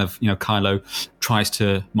and kind of, Kylo tries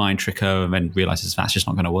to mind trick her and then realizes that's just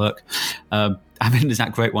not going to work. And then there's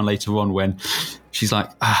that great one later on when she's like,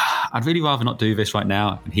 I'd really rather not do this right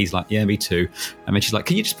now. And he's like, yeah, me too. And then she's like,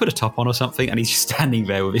 can you just put a top on or something? And he's just standing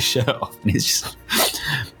there with his shirt off. And it's just,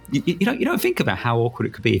 you don't think about how awkward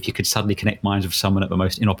it could be if you could suddenly connect minds with someone at the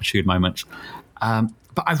most inopportune moments.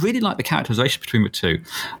 But I really like the characterization between the two.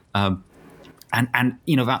 And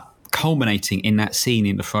that culminating in that scene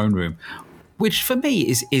in the throne room, which for me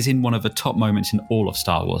is in one of the top moments in all of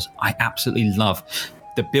Star Wars. I absolutely love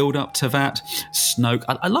the build up to that. Snoke,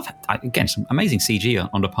 I love, again, some amazing CG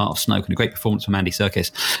on the part of Snoke and a great performance from Andy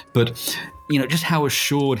Serkis. But just how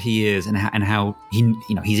assured he is and how he,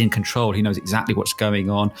 he's in control. He knows exactly what's going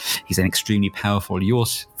on. He's an extremely powerful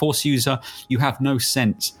Force user. You have no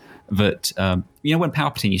sense that, when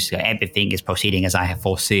Palpatine used to say, everything is proceeding as I have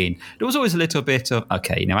foreseen, there was always a little bit of,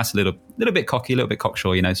 okay, that's a little bit cocky, a little bit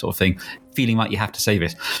cocksure, sort of thing, feeling like you have to say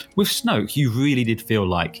this. With Snoke, you really did feel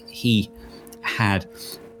like he had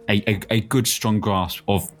a good, strong grasp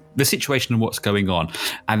of the situation and what's going on.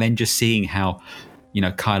 And then just seeing how,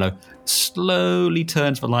 Kylo slowly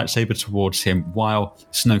turns the lightsaber towards him while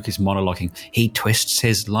Snoke is monologuing. He twists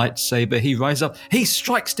his lightsaber, he rises up, he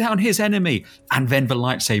strikes down his enemy, and then the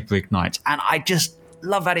lightsaber ignites. And I just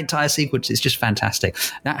love that entire sequence. It's just fantastic.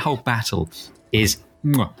 That whole battle is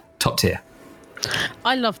top tier.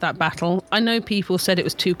 I love that battle. I know people said it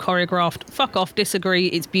was too choreographed. Fuck off, disagree.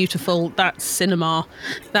 It's beautiful. That's cinema.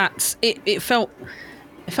 That's it. It felt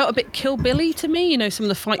a bit Kill Billy to me, some of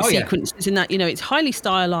the fight sequences in that, it's highly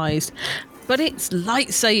stylized, but it's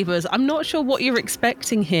lightsabers. I'm not sure what you're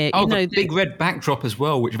expecting here. The big red backdrop as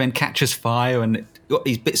well, which then catches fire and got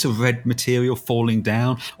these bits of red material falling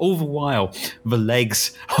down. All the while, the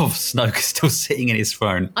legs of Snoke are still sitting in his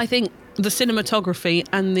throne. I think the cinematography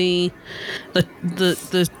and the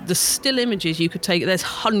still images you could take, there's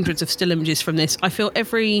hundreds of still images from this. I feel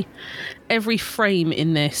every frame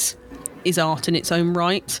in this is art in its own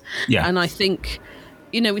right. Yeah. And I think,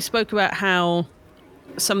 we spoke about how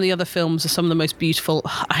some of the other films are some of the most beautiful.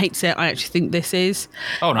 I hate to say it, I actually think this is.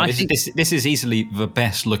 Oh, no, this is easily the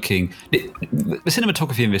best looking. The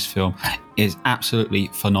cinematography in this film is absolutely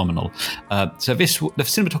phenomenal. The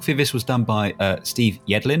cinematography of this was done by Steve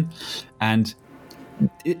Yedlin, and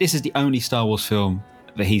this is the only Star Wars film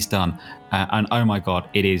that he's done. And oh my God,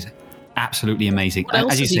 it is absolutely amazing. What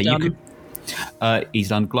else As you has he say, done? He's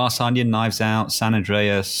done Glass Onion, Knives Out, San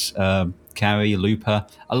Andreas, Carrie, Looper,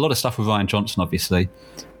 a lot of stuff with Rian Johnson, obviously.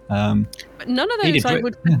 None of those I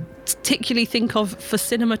would particularly think of for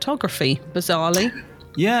cinematography, bizarrely.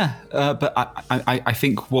 Yeah, but I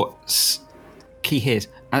think what's key here is,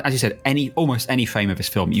 as you said, almost any frame of this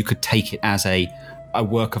film, you could take it as a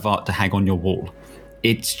work of art to hang on your wall.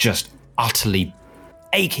 It's just utterly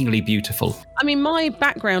achingly beautiful. I mean, my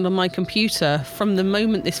background on my computer from the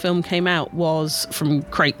moment this film came out was from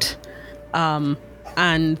Crate,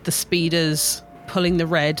 and the speeders pulling the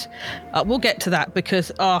red. We'll get to that because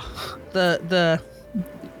the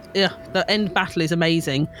end battle is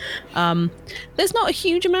amazing. There's not a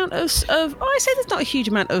huge amount of there's not a huge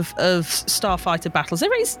amount of starfighter battles.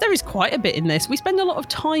 There is quite a bit in this. We spend a lot of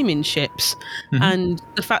time in ships, and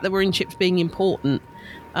the fact that we're in ships being important.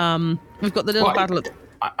 We've got the little battle at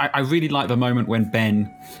I really like the moment when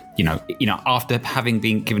Ben, after having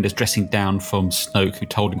been given this dressing down from Snoke, who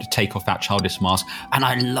told him to take off that childish mask, and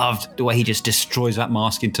I loved the way he just destroys that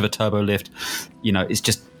mask into the turbo lift. It's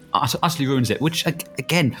just utterly ruins it, which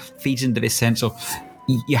again feeds into this sense of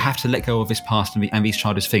you have to let go of this past and these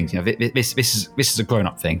childish things. You know, this is a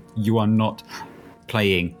grown-up thing. You are not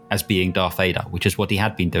playing as being Darth Vader, which is what he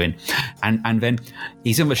had been doing. And then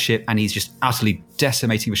he's on the ship and he's just utterly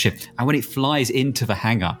decimating the ship. And when it flies into the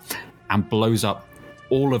hangar and blows up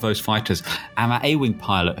all of those fighters, and that A-Wing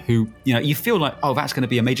pilot who, you know, you feel like, oh, that's going to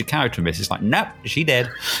be a major character in this. It's like, nope, she dead.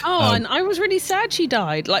 Oh, and I was really sad she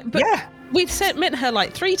died. Like, but yeah. We'd met her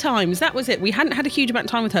like 3 times. That was it. We hadn't had a huge amount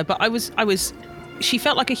of time with her, but she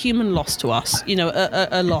felt like a human loss to us, you know,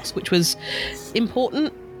 a loss, which was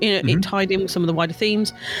important. You know, it tied in with some of the wider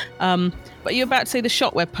themes. But you're about to say the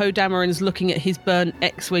shot where Poe Dameron's looking at his burnt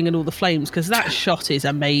X-Wing and all the flames, because that shot is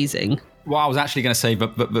amazing. Well, I was actually going to say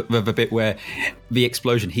the bit where the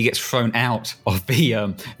explosion, he gets thrown out of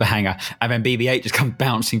the hangar, and then BB-8 just comes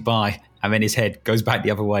bouncing by, and then his head goes back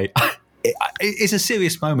the other way. It's a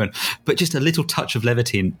serious moment, but just a little touch of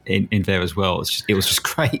levity in there as well. It was just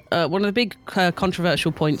great. One of the big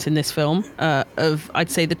controversial points in this film,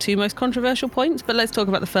 I'd say the 2 most controversial points, but let's talk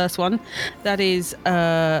about the first one. That is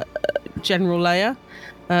General Leia,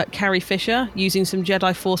 Carrie Fisher, using some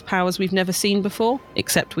Jedi Force powers we've never seen before,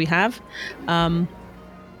 except we have.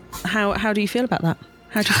 How do you feel about that?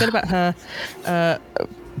 How do you feel about her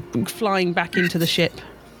flying back into the ship?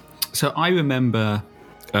 So I remember...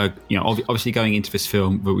 you know, obviously going into this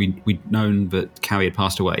film, but we'd known that Carrie had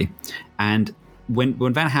passed away, and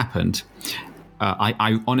when that happened,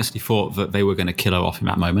 I honestly thought that they were going to kill her off in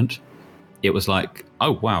that moment. It was like,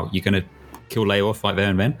 oh wow, you're going to kill Leia off right there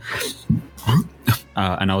and then,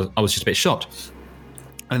 and I was just a bit shocked.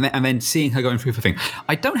 And then seeing her going through the thing,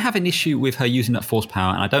 I don't have an issue with her using that force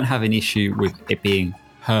power, and I don't have an issue with it being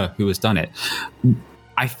her who has done it.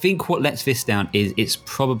 I think what lets this down is it's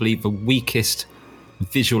probably the weakest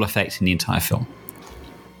visual effect in the entire film.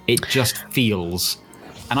 It just feels,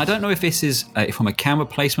 and I don't know if this is from a camera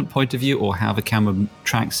placement point of view or how the camera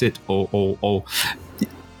tracks it, or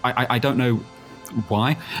I don't know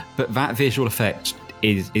why, but that visual effect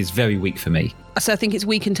is very weak for me. So I think it's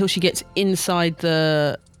weak until she gets inside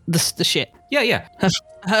the ship. Yeah.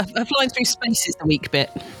 Her flying through space is the weak bit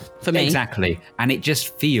for me. Exactly, and it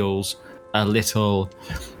just feels a little.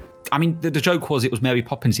 I mean, the joke was it was Mary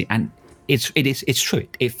Poppinsy, and it's true.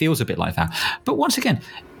 It feels a bit like that. But once again,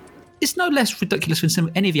 it's no less ridiculous than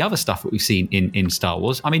any of the other stuff that we've seen in Star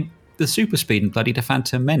Wars. I mean, the super speed and bloody The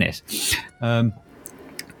Phantom Menace.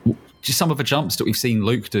 Just some of the jumps that we've seen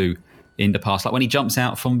Luke do in the past, like when he jumps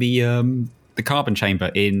out from the carbon chamber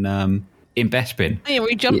in Bespin. Yeah, where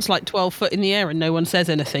he jumps like 12 foot in the air and no one says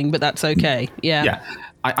anything, but that's okay. Yeah. Yeah.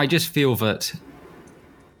 I just feel that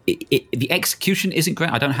the execution isn't great.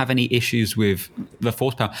 I don't have any issues with the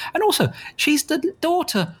force power. And also, she's the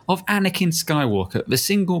daughter of Anakin Skywalker, the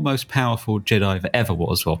single most powerful Jedi that ever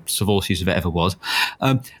was, or Force user that ever was.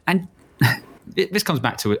 And this comes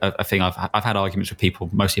back to a thing I've had arguments with people,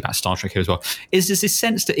 mostly about Star Trek here as well, is there's this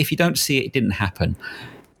sense that if you don't see it, it didn't happen.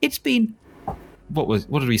 It's been...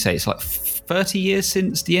 What did we say? It's like 30 years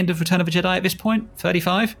since the end of Return of the Jedi at this point?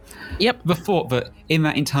 35? Yep. The thought that in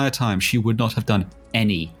that entire time she would not have done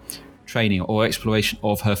any training or exploration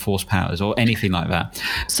of her force powers or anything like that.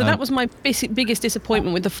 So that was my biggest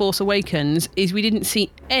disappointment with The Force Awakens, is we didn't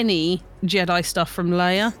see any Jedi stuff from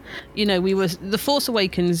Leia. You know, The Force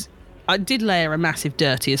Awakens... I did Leia a massive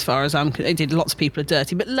dirty as far as I did. Lots of people are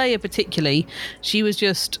dirty, but Leia particularly, she was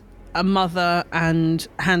just a mother and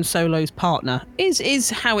Han Solo's partner, is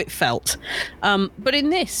how it felt. But in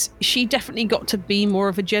this, she definitely got to be more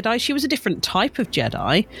of a Jedi. She was a different type of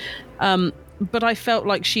Jedi, but I felt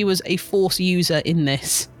like she was a Force user in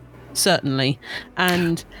this, certainly.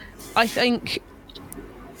 And I think,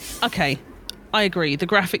 okay, I agree. The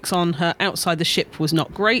graphics on her outside the ship was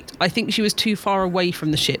not great. I think she was too far away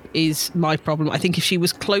from the ship is my problem. I think if she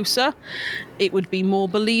was closer, it would be more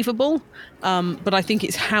believable. But I think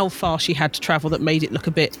it's how far she had to travel that made it look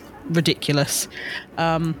a bit ridiculous.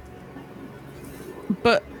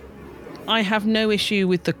 But I have no issue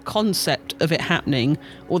with the concept of it happening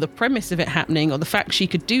or the premise of it happening or the fact she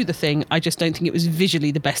could do the thing. I just don't think it was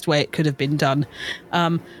visually the best way it could have been done.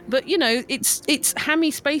 But, you know, it's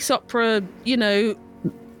hammy space opera, you know,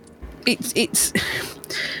 it's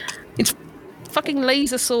fucking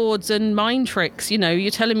laser swords and mind tricks. You know,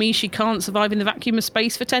 you're telling me she can't survive in the vacuum of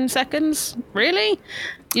space for 10 seconds? Really?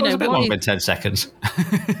 You know, a bit longer than 10 seconds.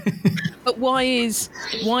 But why is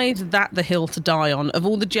that the hill to die on of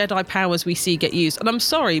all the Jedi powers we see get used? And I'm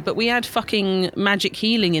sorry, but we had fucking magic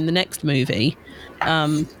healing in the next movie.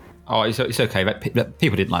 Oh, it's okay.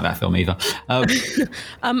 People didn't like that film either.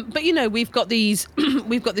 But you know, we've got this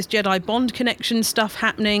Jedi Bond connection stuff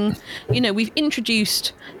happening. You know, we've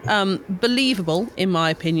introduced believable, in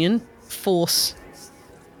my opinion, Force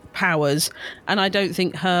powers, and I don't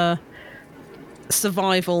think her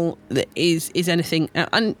survival is anything.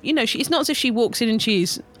 And it's not as if she walks in and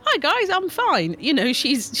she's, "Hi guys, I'm fine."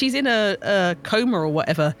 She's in a coma or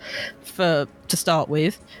whatever to start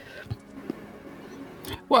with.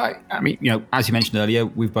 Well, I mean, as you mentioned earlier,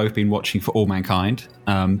 we've both been watching For All Mankind.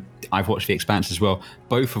 I've watched The Expanse as well,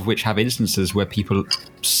 both of which have instances where people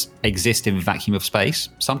exist in a vacuum of space.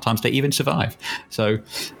 Sometimes they even survive. So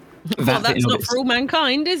well, that's not For All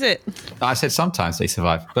Mankind, is it? I said sometimes they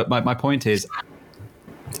survive. But my point is,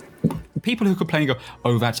 people who complain and go,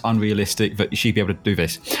 "Oh, that's unrealistic, that you should be able to do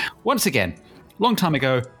this." Once again, long time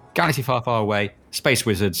ago, galaxy far, far away, space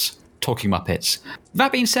wizards, talking Muppets.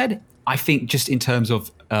 That being said, I think just in terms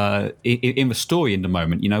of in the story in the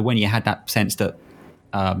moment, when you had that sense that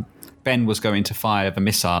Ben was going to fire the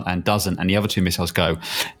missile and doesn't, and the other two missiles go,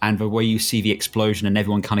 and the way you see the explosion and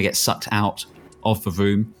everyone kind of gets sucked out of the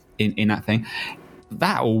room in that thing,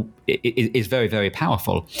 that all is very, very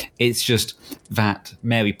powerful. It's just that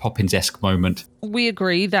Mary Poppins-esque moment. We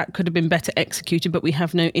agree that could have been better executed, but we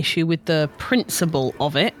have no issue with the principle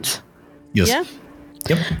of it. Yes. Yeah?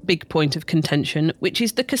 Yep. Big point of contention, which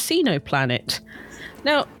is the casino planet.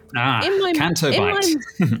 Now, Canto Bite.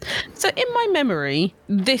 So in my memory,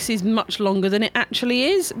 this is much longer than it actually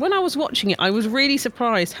is. When I was watching it, I was really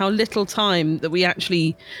surprised how little time that we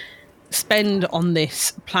actually spend on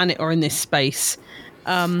this planet or in this space.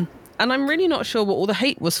 And I'm really not sure what all the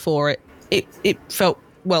hate was for it. It felt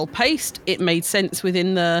well paced. It made sense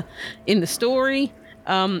within the story.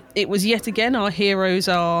 It was yet again, our heroes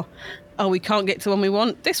are, we can't get to one we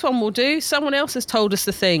want. This one will do. Someone else has told us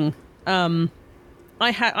the thing.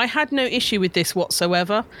 I had no issue with this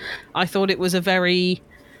whatsoever. I thought it was a very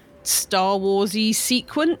Star Wars-y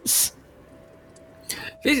sequence.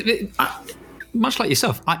 Much like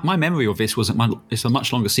yourself, my memory of this it's a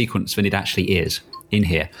much longer sequence than it actually is in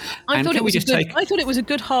here. I thought it was a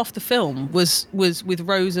good half the film was with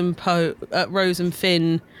Rose and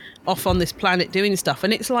Finn off on this planet doing stuff,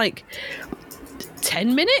 and it's like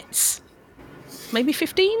 10 minutes, maybe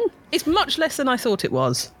 15. It's much less than I thought it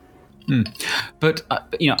was. But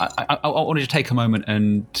I wanted to take a moment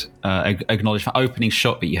and acknowledge the opening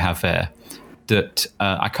shot that you have there. That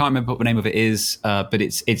I can't remember what the name of it is, but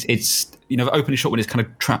it's the opening shot when it's kind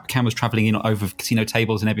of cameras traveling in over casino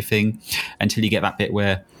tables and everything until you get that bit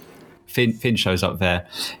where Finn shows up there.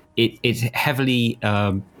 It's heavily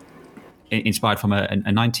inspired from a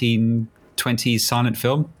 1920s silent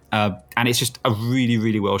film, and it's just a really,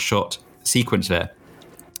 really well shot sequence there.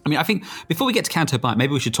 I mean, I think before we get to Canto Bite,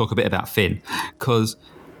 maybe we should talk a bit about Finn, because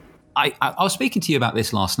I was speaking to you about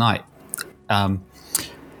this last night.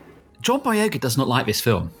 John Boyega does not like this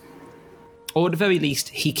film. Or at the very least,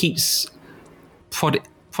 he keeps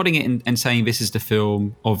prodding it and saying this is the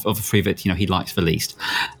film of the three that he likes the least.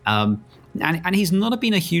 And he's not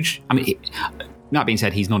been a huge... I mean, that being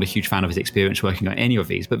said, he's not a huge fan of his experience working on any of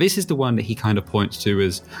these, but this is the one that he kind of points to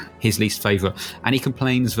as his least favourite. And he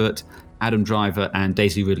complains that Adam Driver and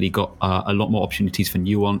Daisy Ridley got a lot more opportunities for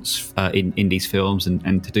nuance in these films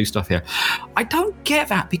and to do stuff here. I don't get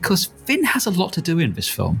that, because Finn has a lot to do in this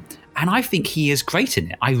film, and I think he is great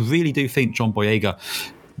in it. I really do think John Boyega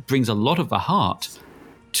brings a lot of the heart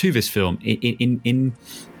to this film in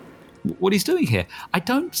what he's doing here.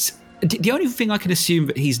 The only thing I can assume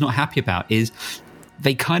that he's not happy about is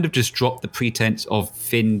they kind of just dropped the pretense of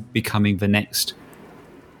Finn becoming the next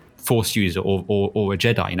Force user or a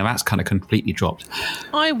Jedi. That's kind of completely dropped.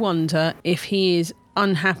 I wonder if he is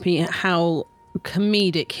unhappy at how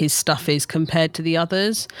comedic his stuff is compared to the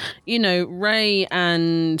others. Rey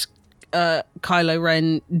and Kylo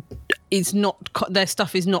Ren is not, their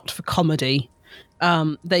stuff is not for comedy.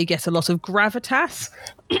 They get a lot of gravitas,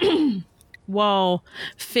 while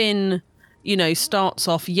Finn, starts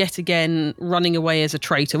off yet again running away as a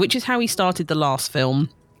traitor, which is how he started the last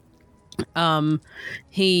film.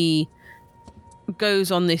 He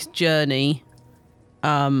goes on this journey,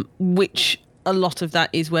 which a lot of that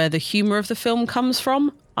is where the humor of the film comes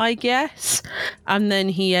from, I guess. And then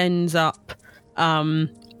he ends up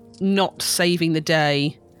not saving the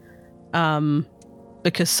day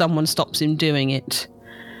because someone stops him doing it.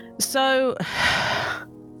 So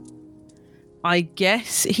I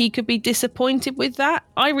guess he could be disappointed with that.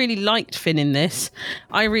 I really liked Finn in this.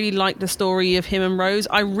 I really liked the story of him and Rose.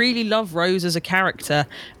 I really love Rose as a character,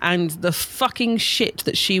 and the fucking shit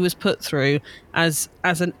that she was put through as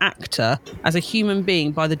an actor, as a human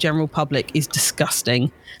being by the general public is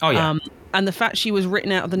disgusting. Oh, yeah. And the fact she was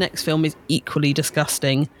written out of the next film is equally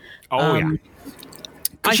disgusting. Oh, yeah.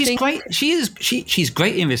 She's great. She's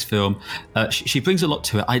great in this film. She brings a lot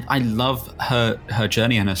to it. I love her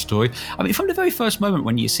journey and her story. I mean, from the very first moment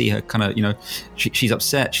when you see her, kind of, she's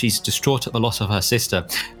upset, she's distraught at the loss of her sister,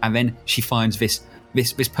 and then she finds this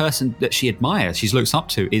person that she admires, she looks up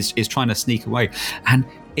to, is trying to sneak away, and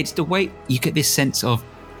it's the way you get this sense of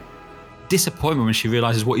disappointment when she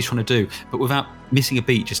realizes what he's trying to do, but without missing a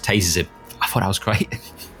beat, just tases him. I thought that was great.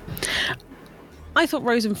 I thought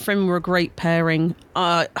Rose and Frim were a great pairing.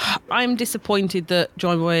 I'm disappointed that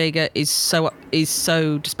John Boyega is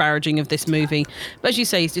so disparaging of this movie, but as you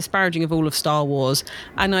say, he's disparaging of all of Star Wars,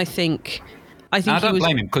 and I don't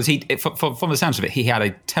blame him, because from the sounds of it, he had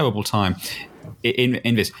a terrible time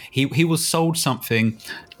in this. He was sold something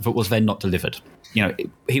that was then not delivered.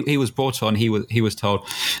 He was brought on. He was told,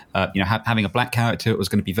 having a black character was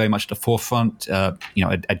going to be very much at the forefront. A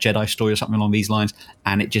Jedi story or something along these lines,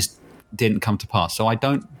 and it just didn't come to pass. So I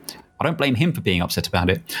don't blame him for being upset about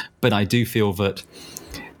it, but I do feel that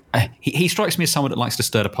he strikes me as someone that likes to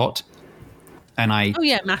stir the pot, and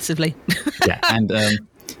massively. Yeah,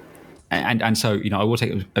 and so I will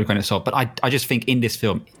take a grain of salt, but I just think in this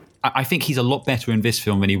film, I think he's a lot better in this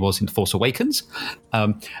film than he was in Force Awakens,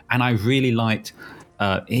 and I really liked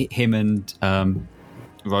him and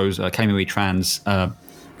Rose, Kelly Marie Tran's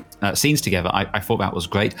scenes together. I thought that was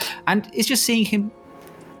great, and it's just seeing him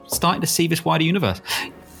starting to see this wider universe.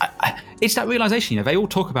 It's that realization, they all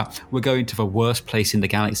talk about we're going to the worst place in the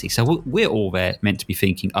galaxy. So we're all there meant to be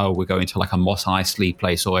thinking, oh, we're going to like a Mos Eisley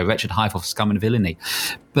place or a wretched hive of scum and villainy.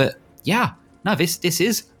 But yeah, no, this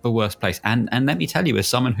is the worst place. And let me tell you, as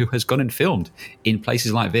someone who has gone and filmed in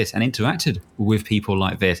places like this and interacted with people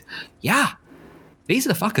like this, yeah, these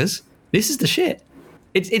are the fuckers. This is the shit.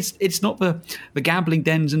 It's not the gambling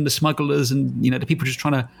dens and the smugglers and the people just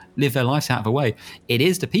trying to live their lives out of the way. It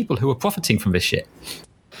is the people who are profiting from this shit.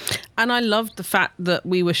 And I loved the fact that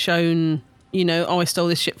we were shown, I stole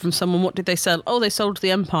this shit from someone. What did they sell? Oh, they sold to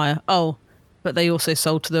the Empire. Oh, but they also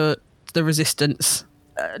sold to the Resistance.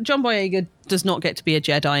 John Boyega does not get to be a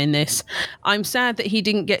Jedi in this. I'm sad that he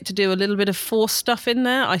didn't get to do a little bit of Force stuff in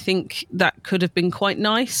there. I think that could have been quite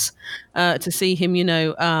nice to see him,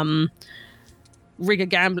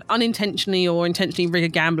 unintentionally or intentionally rig a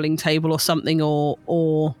gambling table or something,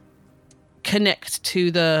 or connect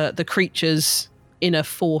to the creatures in a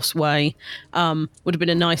Force way. Would have been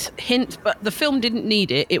a nice hint, but the film didn't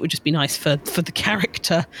need it. It would just be nice for the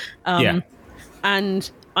character.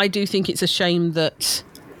 And I do think it's a shame that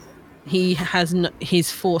he has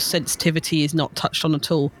his Force sensitivity is not touched on at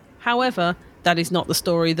all. However, that is not the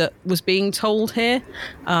story that was being told here,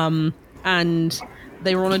 and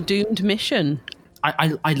they were on a doomed mission.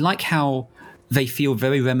 I like how they feel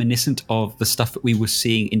very reminiscent of the stuff that we were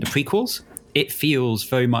seeing in the prequels. It feels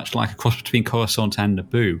very much like a cross between Coruscant and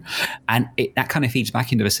Naboo, and that kind of feeds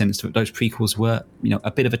back into the sense that those prequels were,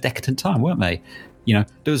 a bit of a decadent time, weren't they? There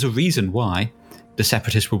was a reason why the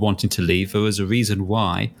Separatists were wanting to leave. There was a reason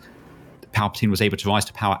why Palpatine was able to rise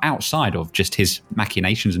to power outside of just his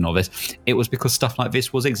machinations and all this. It was because stuff like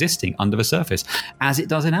this was existing under the surface, as it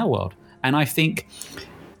does in our world. And I think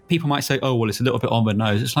people might say, oh, well, it's a little bit on the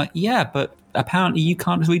nose. It's like, yeah, but apparently you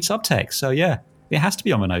can't read subtext. So, yeah, it has to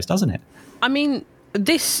be on the nose, doesn't it? I mean,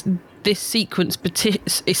 this sequence,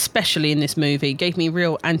 especially in this movie, gave me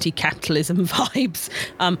real anti-capitalism vibes,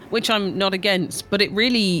 which I'm not against. But it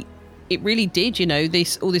really did,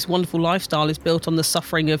 all this wonderful lifestyle is built on the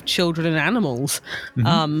suffering of children and animals.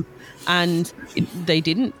 Mm-hmm. And they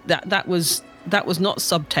didn't. That was not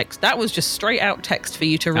subtext. That was just straight out text for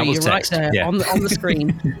you to read right there on the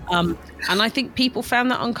screen. And I think people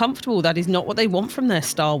found that uncomfortable. That is not what they want from their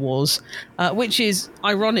Star Wars, which is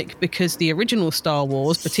ironic because the original Star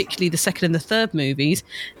Wars, particularly the second and the third movies,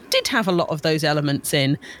 did have a lot of those elements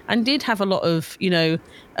in and did have a lot of,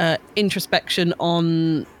 introspection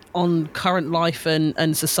on current life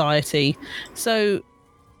and society. So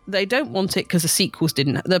they don't want it because the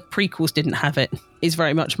prequels didn't have it, is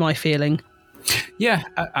very much my feeling. Yeah,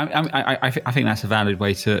 I think that's a valid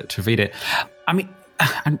way to read it. I mean,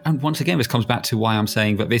 and once again, this comes back to why I'm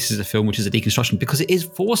saying that this is a film which is a deconstruction, because it is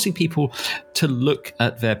forcing people to look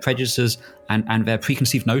at their prejudices and their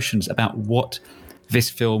preconceived notions about what this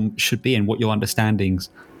film should be and what your understandings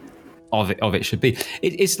of it should be.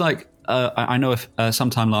 It's like, I know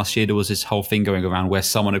sometime last year there was this whole thing going around where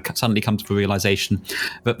someone had suddenly come to the realization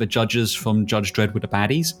that the judges from Judge Dredd were the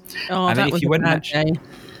baddies. Oh, and that was a bad day.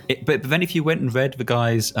 But then if you went and read the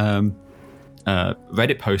guy's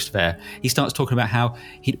Reddit post there, he starts talking about how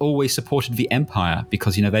he'd always supported the Empire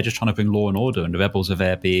because, they're just trying to bring law and order and the rebels are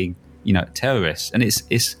there being, terrorists. And it's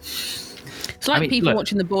like people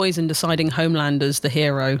watching The Boys and deciding Homelander's the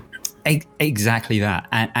hero. Exactly that.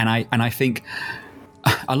 And I think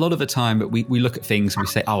a lot of the time we look at things and we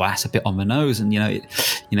say, oh, that's a bit on the nose, and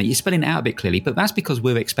you're spelling it out a bit clearly, but that's because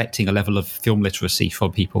we're expecting a level of film literacy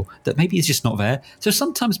from people that maybe is just not there. So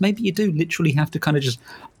sometimes maybe you do literally have to kind of just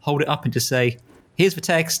hold it up and just say, here's the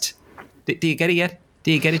text. Do you get it yet?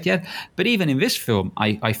 Do you get it yet? But even in this film,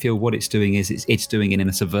 I feel what it's doing is it's doing it in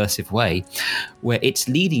a subversive way where it's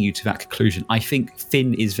leading you to that conclusion. I think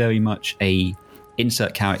Finn is very much a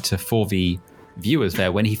insert character for the viewers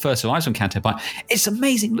there when he first arrives on Canto Bight. It's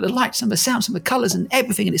amazing, the lights and the sounds and the colours and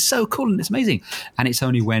everything, and it's so cool and it's amazing. And it's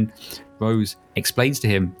only when Rose explains to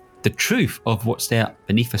him the truth of what's there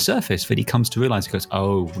beneath the surface that he comes to realise. He goes,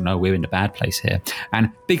 oh no, we're in the bad place here. And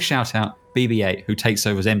big shout out BB-8, who takes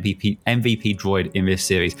over as MVP droid in this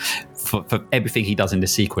series for everything he does in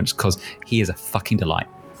this sequence, because he is a fucking delight.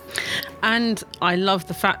 And I love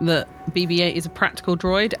the fact that BB-8 is a practical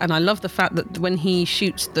droid, and I love the fact that when he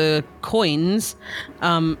shoots the coins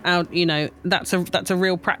out, that's a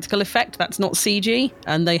real practical effect. That's not CG,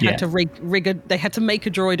 and they had to they had to make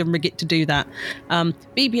a droid and rig it to do that.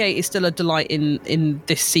 BB-8 is still a delight in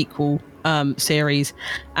this sequel series,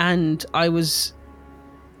 and I was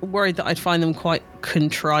worried that I'd find them quite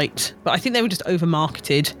contrite, but I think they were just over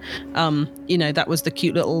marketed. That was the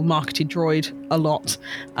cute little marketed droid a lot,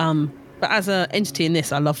 but as an entity in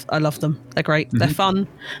this, I love them. They're great. Mm-hmm. They're fun,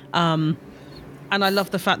 and I love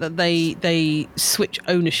the fact that they switch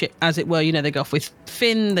ownership, as it were. They go off with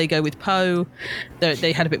Finn, they go with Poe,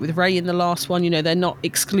 they had a bit with Rey in the last one. They're not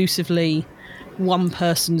exclusively one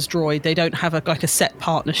person's droid. They don't have a set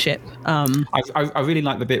partnership. I really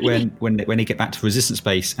like the bit when they get back to Resistance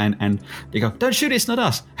base and they go, don't shoot it, it's not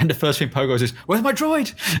us. And the first thing Poe goes is, where's my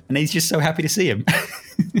droid? And he's just so happy to see him.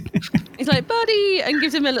 He's like, buddy, and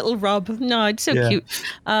gives him a little rub. No, it's so cute.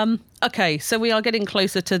 Okay, so we are getting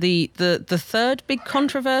closer to the third big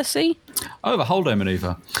controversy. Oh, the Holdo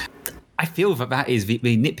maneuver. I feel that is the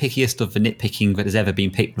nitpickiest of the nitpicking that has ever been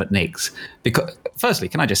picked at Nick's. Because, firstly,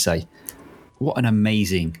 can I just say, what an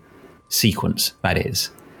amazing sequence that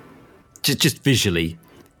is. Just visually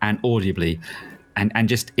and audibly and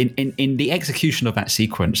just in the execution of that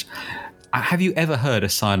sequence. Have you ever heard a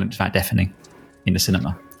silence that deafening in the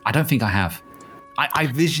cinema? I don't think I have. I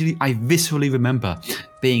viscerally remember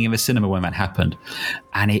being in the cinema when that happened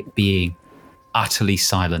and it being utterly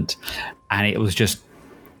silent. And it was just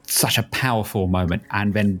such a powerful moment.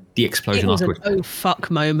 And then the explosion afterwards. It was an oh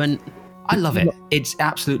fuck moment. I love it. It's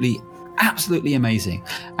absolutely amazing.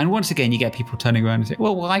 And once again, you get people turning around and saying,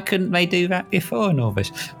 well, why couldn't they do that before and all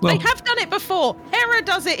this? Well, they have done it before. Hera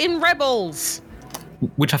does it in Rebels.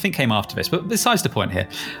 Which I think came after this. But besides the point here,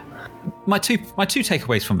 my two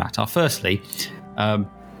takeaways from that are, firstly,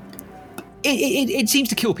 it seems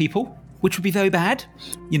to kill people, which would be very bad.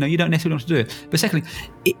 You don't necessarily want to do it. But secondly,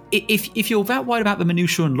 if you're that worried about the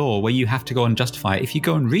minutiae and lore where you have to go and justify it, if you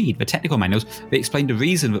go and read the technical manuals, they explain the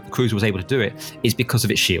reason that the cruiser was able to do it is because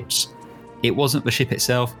of its shields. It wasn't the ship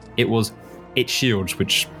itself, it was its shields,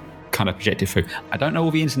 which kind of projected through. I don't know all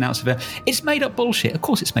the ins and outs of it. It's made up bullshit. Of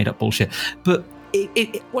course it's made up bullshit. But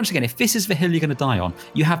once again, if this is the hill you're going to die on,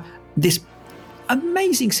 you have this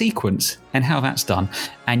amazing sequence and how that's done,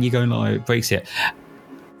 and you go and breaks it.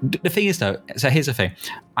 The thing is, though, so here's the thing.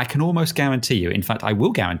 I can almost guarantee you, in fact, I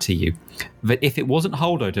will guarantee you, that if it wasn't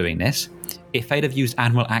Holdo doing this, if they'd have used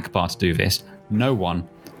Admiral Akbar to do this, no one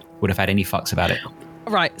would have had any fucks about it.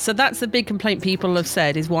 Right, so that's the big complaint people have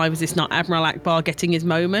said, is why was this not Admiral Akbar getting his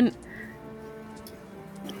moment?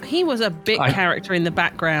 He was a bit character in the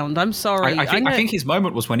background. I'm sorry. I think his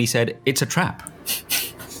moment was when he said, it's a trap.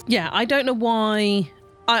 Yeah, I don't know why.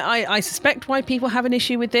 I suspect why people have an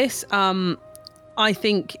issue with this. I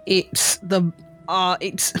think it's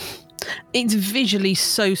visually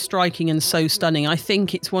so striking and so stunning. I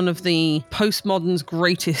think it's one of the postmodern's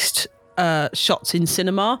greatest shots in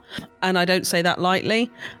cinema, and I don't say that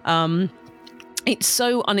lightly. It's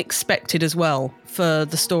so unexpected as well for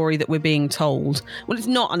the story that we're being told. Well, it's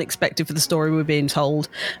not unexpected for the story we're being told,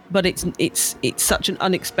 but it's such an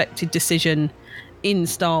unexpected decision in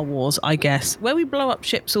Star Wars, I guess, where we blow up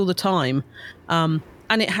ships all the time, and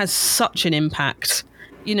it has such an impact.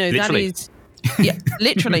 Literally. That is, yeah,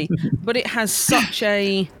 literally. But it has such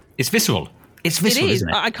a. It's visceral. It's visceral, it is. Isn't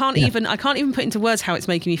it? I can't even put into words how it's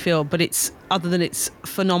making me feel, but it's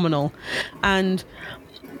phenomenal. And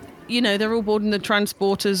they're all boarding the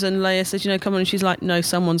transporters, and Leia says, come on, and she's like, no,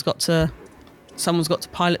 someone's got to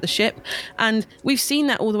pilot the ship. And we've seen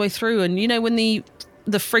that all the way through. And when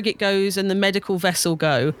the frigate goes and the medical vessel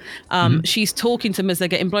go, she's talking to them as they're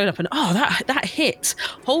getting blown up, and that hit.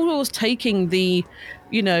 Holdor's taking the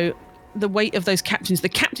the weight of those captains. The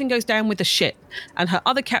captain goes down with the ship, and her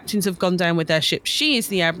other captains have gone down with their ship. She is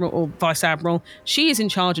the admiral or vice admiral. She is in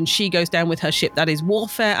charge, and she goes down with her ship. That is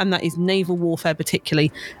warfare, and that is naval warfare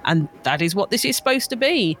particularly, and that is what this is supposed to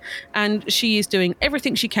be. And she is doing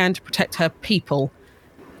everything she can to protect her people.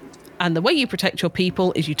 And the way you protect your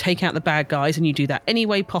people is you take out the bad guys, and you do that any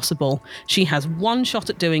way possible. She has one shot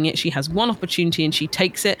at doing it. She has one opportunity, and she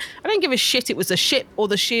takes it. I don't give a shit it was the ship or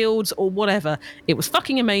the shields or whatever. It was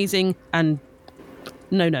fucking amazing, and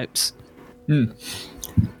no notes.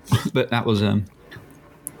 But that was...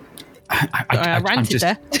 I ranted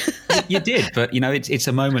there. You did, but, it's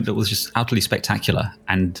a moment that was just utterly spectacular.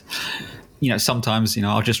 And... sometimes,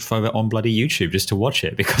 I'll just throw it on bloody YouTube just to watch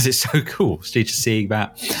it because it's so cool. Just seeing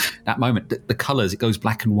that moment, the colours, it goes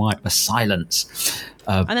black and white, the silence.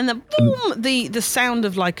 And then the boom, the sound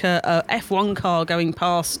of like a F1 car going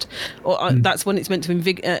past, or that's when it's meant to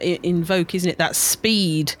invoke, isn't it? That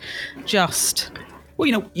speed, just...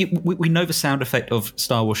 Well, we know the sound effect of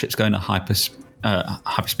Star Wars ships going at hyperspeed.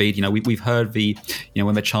 We've heard the,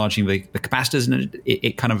 when they're charging the capacitors, and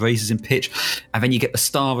it kind of raises in pitch, and then you get the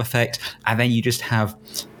star effect, and then you just have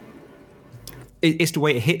it's the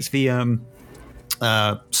way it hits the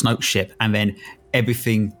Snoke ship, and then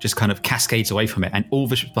everything just kind of cascades away from it, and all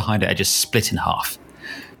the ships behind it are just split in half,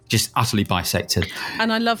 just utterly bisected.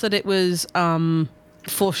 And I love that it was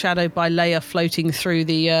foreshadowed by Leia floating through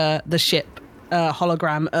the ship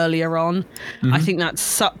hologram earlier on. I think that's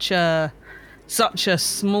such a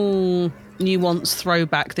small, nuanced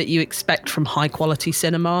throwback that you expect from high-quality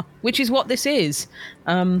cinema, which is what this is.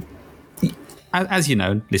 As you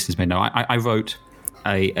know, listeners may know, I wrote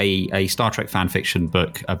a Star Trek fan fiction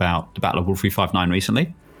book about the Battle of Wolf 359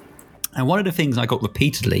 recently. And one of the things I got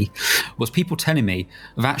repeatedly was people telling me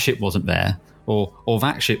that ship wasn't there, or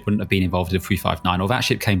that ship wouldn't have been involved in 359, or that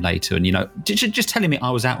ship came later, and just telling me I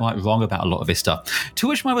was outright wrong about a lot of this stuff. To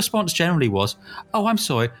which my response generally was, "Oh, I'm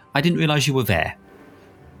sorry, I didn't realise you were there."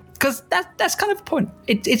 Because that's kind of the point.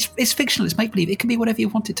 It's fictional, it's make believe. It can be whatever you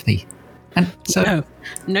want it to be. And so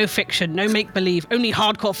no fiction, no make believe. Only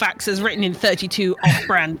hardcore facts as written in 32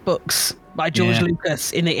 off-brand books by George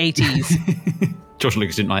Lucas in the 80s. George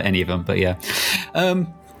Lucas didn't write any of them, but yeah.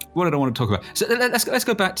 What did I want to talk about? So let's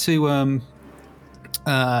go back to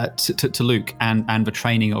Luke and the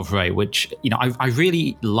training of Rey, which I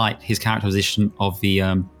really liked his characterization of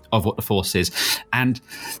the of what the Force is, and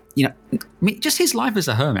just his life as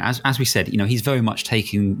a hermit. As we said, he's very much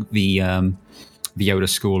taking the Yoda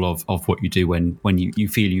school of what you do when you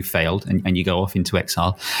feel you failed and you go off into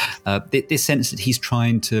exile. This sense that he's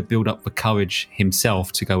trying to build up the courage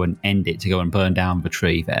himself to go and end it, to go and burn down the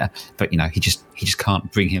tree there, but he just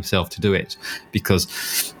can't bring himself to do it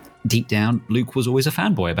because deep down, Luke was always a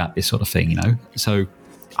fanboy about this sort of thing, So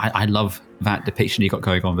I love that depiction you got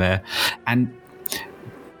going on there, and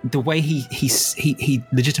the way he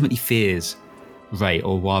legitimately fears Rey,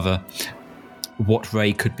 or rather, what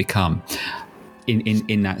Rey could become.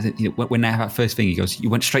 In that, when they have that first thing, he goes, "You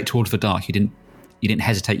went straight towards the dark. You didn't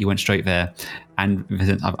hesitate. You went straight there." And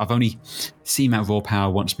I've only seen that raw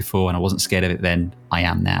power once before, and I wasn't scared of it then. I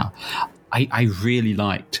am now. I really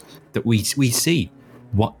liked that we see.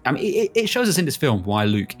 It shows us in this film why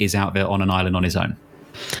Luke is out there on an island on his own.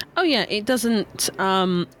 Oh yeah, it doesn't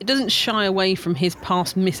shy away from his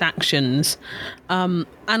past misactions, and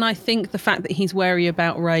I think the fact that he's wary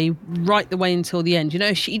about Rey right the way until the end.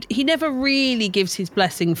 He never really gives his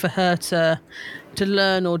blessing for her to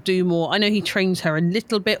learn or do more. I know he trains her a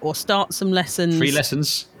little bit or starts some lessons. Free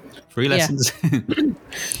lessons.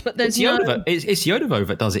 But there's it's Yoda though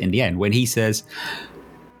that does it in the end when he says,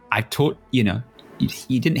 "I taught you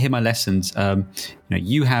didn't hear my lessons.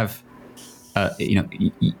 You have."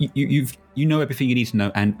 You know everything you need to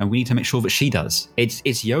know, and we need to make sure that she does. It's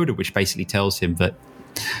Yoda which basically tells him that.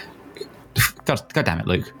 God damn it,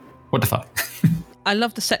 Luke! What the fuck? I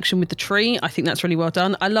love the section with the tree. I think that's really well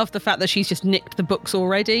done. I love the fact that she's just nicked the books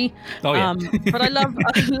already. Oh yeah. But I love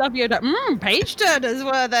Yoda. Page turners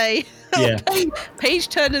were they? Yeah. Page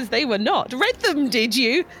turners they were not. Read them, did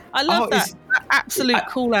you? I love that absolute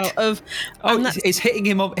call out of. It's hitting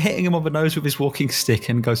him on the nose with his walking stick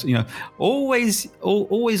and goes, always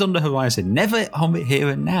on the horizon, never on it here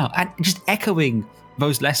and now, and just echoing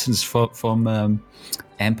those lessons from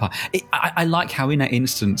Empire. I like how in that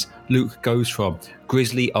instance Luke goes from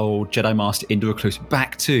grizzly old Jedi Master into recluse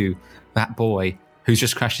back to that boy who's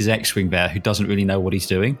just crashed his X-Wing there, who doesn't really know what he's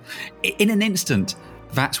doing. In an instant,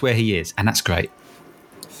 that's where he is, and that's great.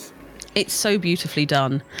 It's so beautifully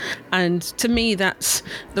done, and to me that's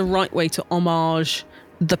the right way to homage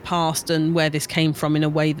the past and where this came from in a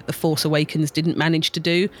way that The Force Awakens didn't manage to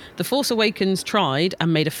do. The Force Awakens tried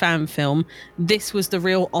and made a fan film. This was the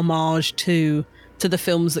real homage to the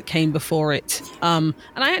films that came before it. And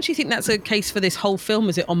I actually think that's a case for this whole film,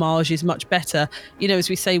 as it homages much better. You know, as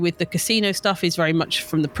we say with the casino stuff, is very much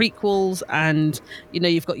from the prequels, and, you know,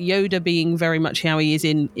 you've got Yoda being very much how he is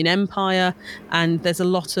in Empire, and there's a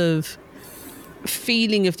lot of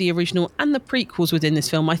feeling of the original and the prequels within this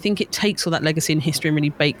film. I think it takes all that legacy and history and really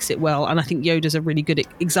bakes it well, and I think Yoda's a really good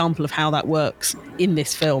example of how that works in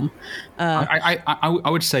this film. I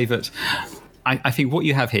would say that I think what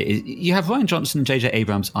you have here is you have Rian Johnson and J.J.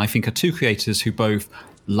 Abrams, I think, are two creators who both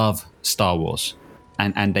love Star Wars,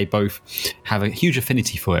 and they both have a huge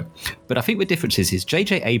affinity for it. But I think the difference is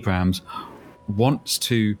J.J. Abrams wants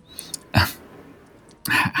to...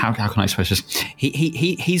 How can I express this?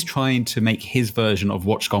 He's trying to make his version of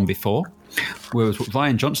what's gone before, whereas what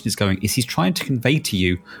Rian Johnson is going is he's trying to convey to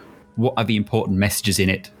you what are the important messages in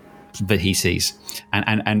it that he sees,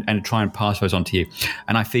 and try and pass those on to you.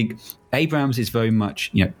 And I think Abrams is very much,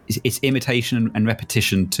 you know, it's imitation and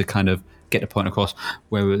repetition to kind of get the point across,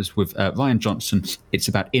 whereas with Rian Johnson, it's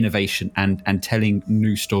about innovation and telling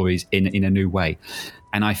new stories in a new way.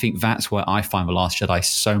 And I think that's where I find The Last Jedi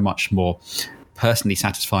so much more personally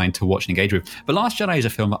satisfying to watch and engage with. The Last Jedi is a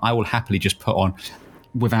film that I will happily just put on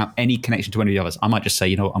without any connection to any of the others. I might just say,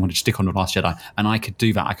 you know what, I'm going to stick on The Last Jedi, and I could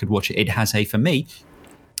do that. I could watch it. It has for me,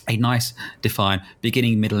 a nice, defined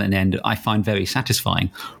beginning, middle, and end I find very satisfying.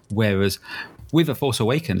 Whereas with The Force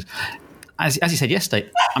Awakens, as you said yesterday,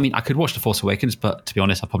 I mean, I could watch The Force Awakens, but to be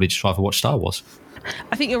honest, I'd probably just rather watch Star Wars.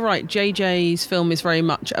 I think you're right. JJ's film is very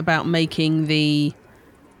much about making the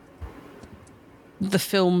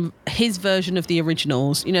film his version of the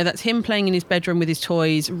originals. You know, that's him playing in his bedroom with his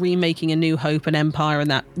toys, remaking A New Hope and Empire, and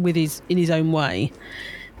that in his own way.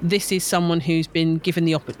 This is someone who's been given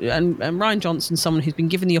and Rian Johnson's someone who's been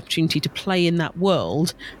given the opportunity to play in that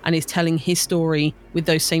world and is telling his story with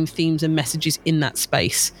those same themes and messages in that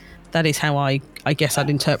space. That is how I guess I'd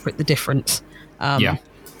interpret the difference. Yeah.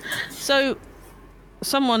 So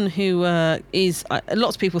someone who is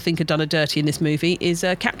lots of people think had done her dirty in this movie is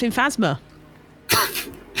Captain Phasma.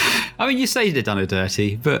 I mean, you say they've done her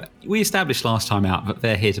dirty, but we established last time out that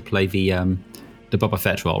they're here to play the Boba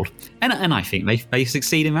Fett role, and I think they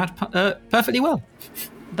succeed in that perfectly well.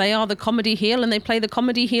 They are the comedy heel, and they play the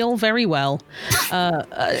comedy heel very well.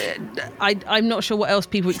 I'm not sure what else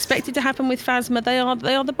people expected to happen with Phasma. They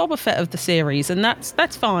are the Boba Fett of the series, and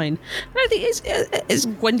that's fine. I don't think is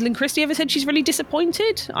Gwendolyn Christie ever said she's really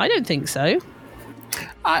disappointed? I don't think so.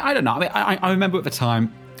 I don't know. I mean, I remember at the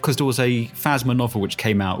time, because there was a Phasma novel which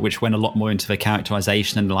came out, which went a lot more into the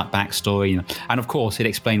characterization and the backstory, and of course it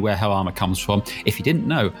explained where her armor comes from. If you didn't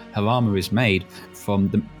know, her armor is made from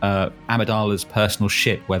the Amidala's personal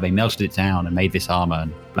ship, where they melted it down and made this armor,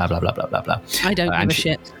 and blah blah blah blah blah blah. I don't give a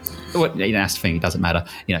shit. Well, you know, that's the thing. It doesn't matter.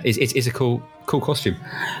 You know, it's a cool costume.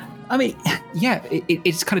 I mean, yeah,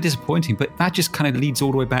 it's kind of disappointing, but that just kind of leads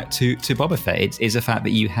all the way back to Boba Fett. It's the fact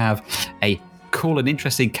that you have a cool and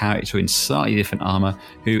interesting character in slightly different armor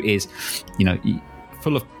who is, you know,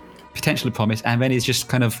 full of potential and promise, and then is just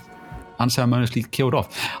kind of unceremoniously killed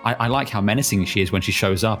off. I like how menacing she is when she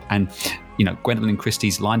shows up, and, you know, Gwendolyn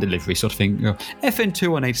Christie's line delivery sort of thing, you know,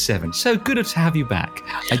 FN2187, so good to have you back.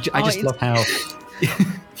 I just love how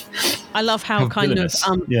I love how kind villainous.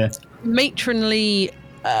 of matronly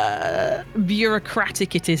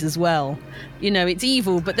bureaucratic it is as well. You know, it's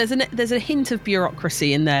evil, but there's a hint of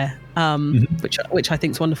bureaucracy in there, which I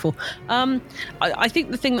think is wonderful. I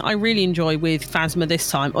think the thing that I really enjoy with Phasma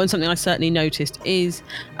this time, or something I certainly noticed, is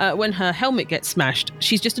when her helmet gets smashed,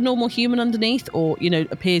 she's just a normal human underneath, or, you know,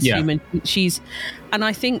 appears human. And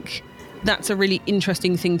I think that's a really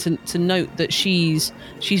interesting thing to note, that she's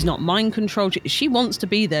not mind controlled. She wants to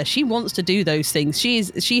be there. She wants to do those things.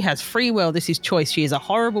 She has free will. This is choice. She is a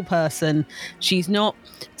horrible person. She's not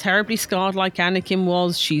terribly scarred like Anakin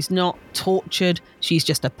was. She's not tortured. She's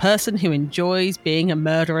just a person who enjoys being a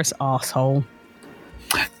murderous asshole.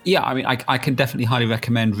 Yeah, I mean, I can definitely highly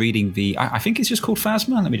recommend reading I think it's just called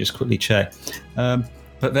Phasma. Let me just quickly check.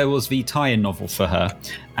 But there was the tie-in novel for her,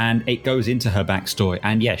 and it goes into her backstory.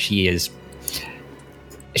 And yeah, she's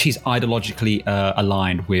ideologically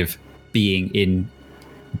aligned with being in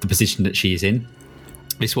the position that she is in.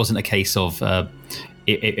 This wasn't a case of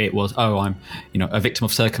it was, oh, I'm, you know, a victim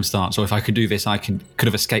of circumstance, or if I could do this, I could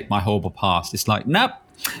have escaped my horrible past. It's like, nope,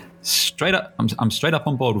 straight up, I'm straight up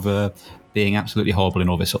on board with being absolutely horrible and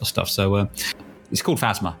all this sort of stuff. So It's called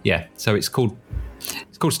Phasma, yeah. So it's called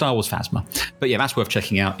Star Wars Phasma. But yeah, that's worth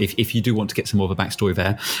checking out if you do want to get some more of a backstory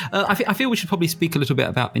there. I feel we should probably speak a little bit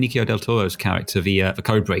about Benicio del Toro's character, the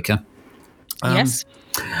Codebreaker. Yes.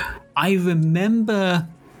 I remember...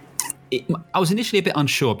 I was initially a bit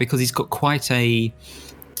unsure because he's got quite a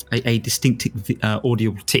distinctive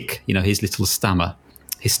audible tick, his little stammer,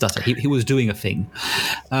 his stutter. He was doing a thing.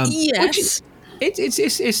 Yes.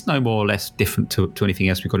 It's no more or less different to anything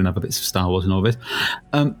else we've got in other bits of Star Wars and all this.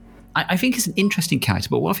 I think he's an interesting character,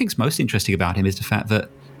 but what I think is most interesting about him is the fact that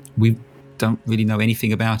we don't really know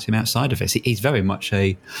anything about him outside of this. He's very much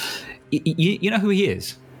you know who he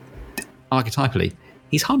is? Archetypally,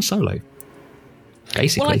 he's Han Solo.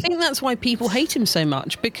 Basically. Well, I think that's why people hate him so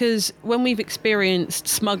much, because when we've experienced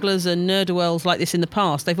smugglers and ne'er-do-wells like this in the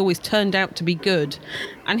past, they've always turned out to be good.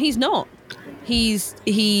 And he's not. He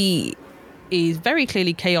is very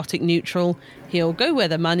clearly chaotic neutral. He'll go where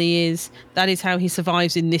the money is. That is how he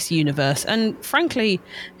survives in this universe. And frankly,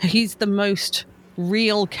 he's the most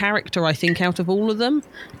real character, I think, out of all of them.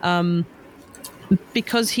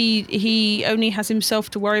 Because he only has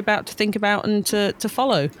himself to worry about, to think about, and to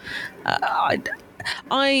follow.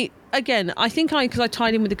 I think because I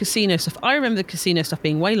tied in with the casino stuff. I remember the casino stuff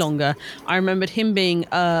being way longer. I remembered him being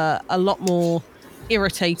a lot more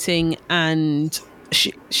irritating and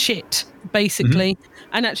shit, basically. Mm-hmm.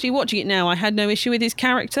 And actually watching it now, I had no issue with his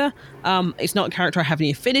character. It's not a character I have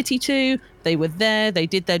any affinity to. They were there. They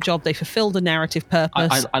did their job. They fulfilled a narrative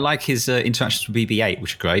purpose. I like his interactions with BB-8,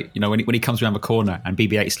 which are great. When he comes around the corner and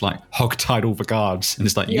BB-8's like hog-tied all the guards, and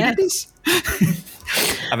it's like, you did this?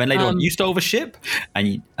 And then later on, you stole the ship,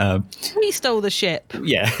 and we stole the ship.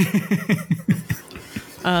 Yeah.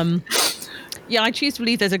 Yeah, I choose to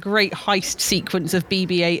believe there's a great heist sequence of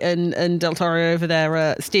BB-8 and Del Toro over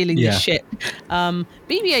there stealing the ship.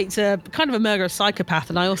 BB-8's a kind of a murderous psychopath,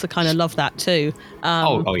 and I also kind of love that too.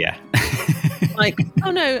 Oh yeah. Like,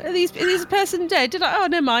 oh no, is this person dead? Did I? Oh,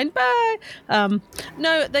 never mind. Bye.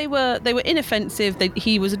 No, they were inoffensive.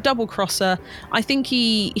 He was a double crosser. I think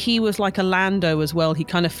he was like a Lando as well. He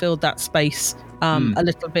kind of filled that space a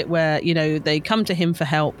little bit where they come to him for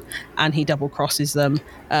help and he double crosses them.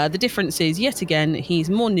 The difference is, yet again, he's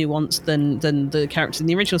more nuanced than the characters in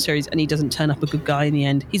the original series, and he doesn't turn up a good guy in the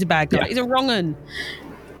end. He's a bad guy. Yeah. He's a wrong un.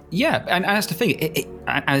 Yeah, and that's the thing.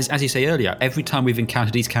 As you say earlier, every time we've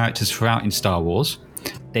encountered these characters throughout in Star Wars,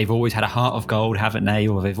 they've always had a heart of gold, haven't they?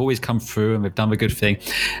 Or they've always come through and they've done the good thing.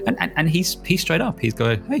 And he's straight up. He's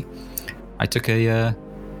going, hey, I took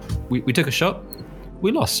we took a shot,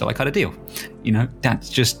 we lost, so I cut a deal. That's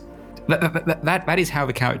just that is how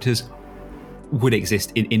the characters would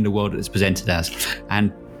exist in the world that it's presented as,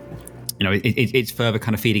 and it's further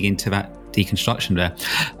kind of feeding into that deconstruction there.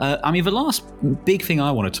 The last big thing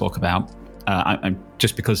I want to talk about,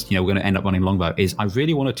 just because we're going to end up running longbow, is I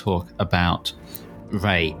really want to talk about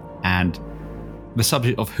Rey and the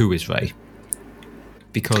subject of who is Rey.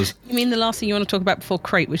 Because you mean the last thing you want to talk about before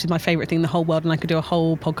Crate, which is my favourite thing in the whole world, and I could do a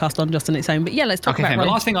whole podcast on just on its own. But yeah, let's talk about Rey.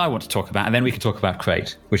 The last thing I want to talk about, and then we can talk about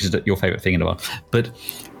Crate, which is your favourite thing in the world. But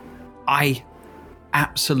I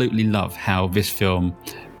absolutely love how this film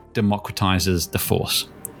democratizes the Force.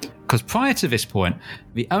 Because prior to this point,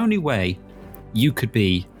 the only way you could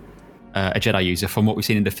be a Jedi user, from what we've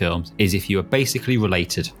seen in the films, is if you were basically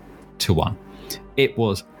related to one. It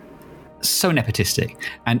was so nepotistic.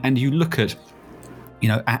 And you look at,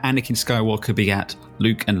 Anakin Skywalker begat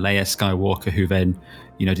Luke and Leia Skywalker, who then,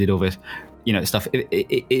 did all this, stuff.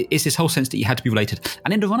 It's this whole sense that you had to be related.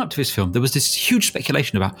 And in the run-up to this film, there was this huge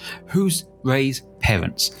speculation about who's Rey's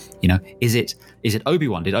parents. Is it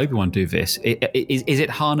Obi-Wan? Did Obi-Wan do this? Is it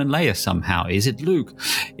Han and Leia somehow? Is it Luke?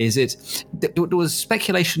 There was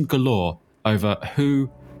speculation galore over who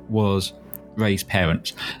was Rey's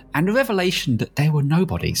parents. And the revelation that they were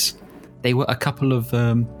nobodies. They were a couple of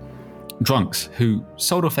drunks who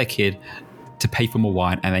sold off their kid to pay for more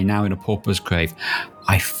wine, and they're now in a pauper's grave.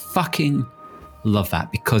 I fucking love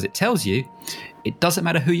that, because it tells you it doesn't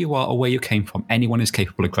matter who you are or where you came from, anyone is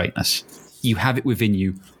capable of greatness. You have it within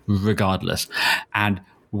you regardless. And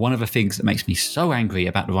one of the things that makes me so angry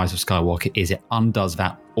about The Rise of Skywalker is it undoes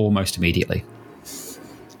that almost immediately.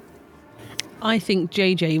 I think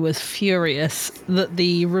JJ was furious that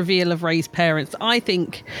the reveal of Rey's parents. I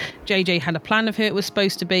think JJ had a plan of who it was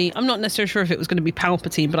supposed to be. I'm not necessarily sure if it was going to be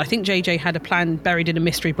Palpatine, but I think JJ had a plan buried in a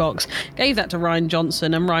mystery box, gave that to Rian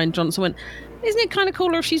Johnson, and Rian Johnson went, isn't it kind of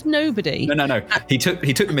cooler if she's nobody? No. He took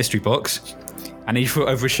the mystery box and he threw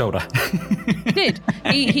it over his shoulder. He did.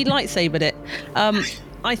 He lightsabered it.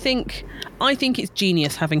 I think it's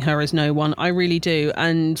genius having her as no one. I really do.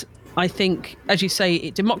 And I think, as you say,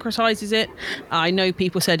 it democratizes it. I know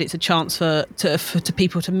people said it's a chance for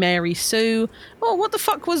people to Mary Sue. Oh, what the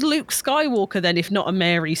fuck was Luke Skywalker then, if not a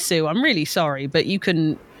Mary Sue? I'm really sorry, but you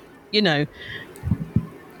can, to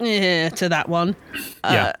that one.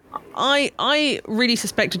 Yeah. I really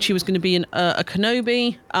suspected she was going to be a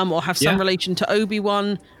Kenobi, or have some relation to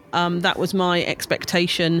Obi-Wan. That was my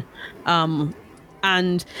expectation.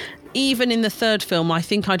 And even in the third film, I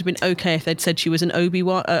think I'd have been okay if they'd said she was an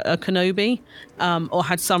Obi-Wan, a Kenobi, or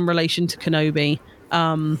had some relation to Kenobi.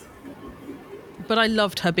 But I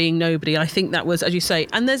loved her being nobody. I think that was, as you say,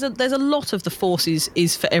 and there's a lot of the Force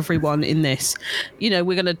is for everyone in this.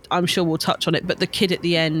 I'm sure we'll touch on it, but the kid at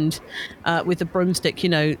the end with the broomstick, you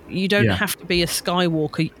don't have to be a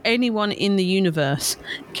Skywalker. Anyone in the universe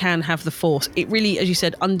can have the Force. It really, as you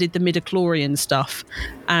said, undid the midichlorian stuff,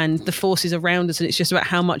 and the Force is around us, and it's just about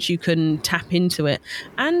how much you can tap into it.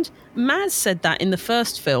 And Maz said that in the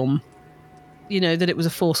first film, that it was a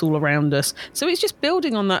Force all around us. So it's just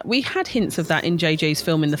building on that. We had hints of that in JJ's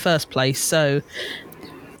film in the first place. So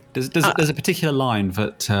there's a particular line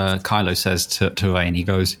that Kylo says to Rey, and he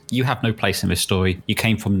goes, "You have no place in this story. You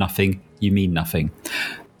came from nothing. You mean nothing."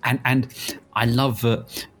 And I love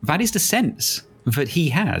that is the sense that he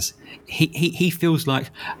has. He feels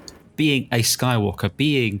like being a Skywalker,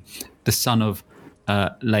 being the son of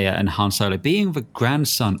Leia and Han Solo, being the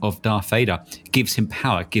grandson of Darth Vader, gives him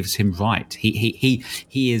power, gives him right. He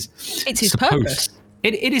is. It's his purpose.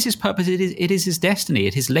 It is his purpose. It is his destiny. It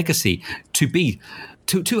is his legacy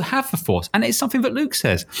to have the Force, and it's something that Luke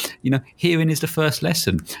says. Herein is the first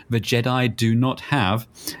lesson: the Jedi do not have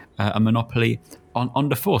a monopoly on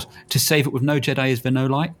the Force. To say that with no Jedi is there no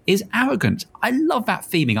light is arrogant. I love that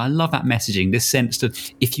theming. I love that messaging. This sense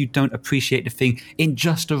that if you don't appreciate the thing in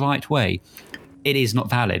just the right way, it is not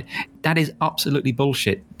valid. That is absolutely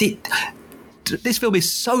bullshit. This film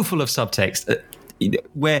is so full of subtext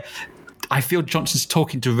where I feel Johnson's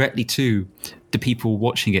talking directly to the people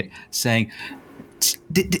watching it, saying,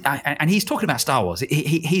 and he's talking about Star Wars.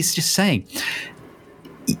 He's just saying,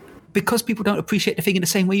 because people don't appreciate the thing in the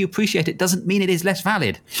same way you appreciate it doesn't mean it is less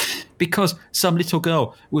valid. Because some little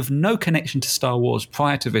girl with no connection to Star Wars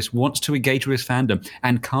prior to this wants to engage with his fandom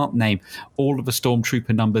and can't name all of the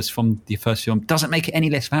stormtrooper numbers from the first film doesn't make it any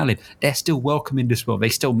less valid. They're still welcome in this world. They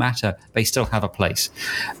still matter. They still have a place.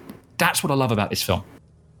 That's what I love about this film.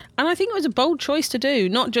 And I think it was a bold choice to do,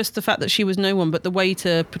 not just the fact that she was no one, but the way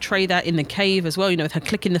to portray that in the cave as well, with her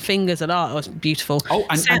clicking the fingers and it was beautiful. Oh,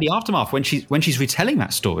 and the aftermath, when she's retelling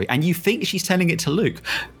that story, and you think she's telling it to Luke,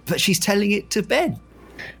 but she's telling it to Ben.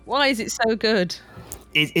 Why is it so good?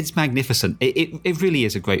 It's magnificent. It really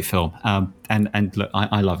is a great film. And look,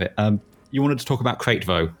 I love it. You wanted to talk about Crate,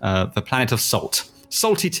 though, the planet of salt.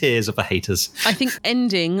 Salty tears of the haters. I think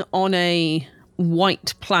ending on a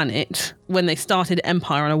white planet, when they started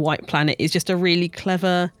Empire on a white planet, is just a really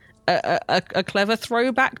clever a clever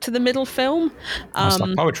throwback to the middle film. It's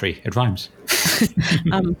like poetry. It rhymes.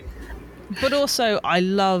 But also I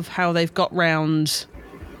love how they've got round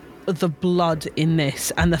the blood in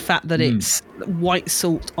this, and the fact that it's white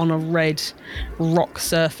salt on a red rock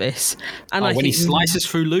surface. And when he slices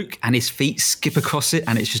through Luke and his feet skip across it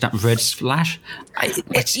and it's just that red splash,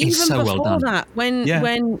 it's so well done. That,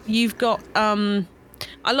 when you've got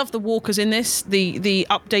I love the walkers in this, the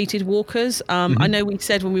updated walkers. I know we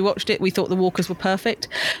said when we watched it, we thought the walkers were perfect.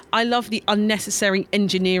 I love the unnecessary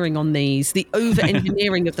engineering on these, the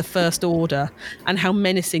over-engineering of the First Order and how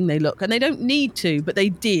menacing they look. And they don't need to, but they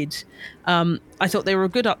did. I thought they were a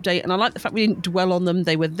good update, and I like the fact we didn't dwell on them.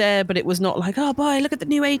 They were there, but it was not like, oh boy, look at the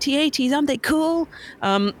new AT-ATs, aren't they cool?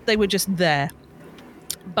 They were just there.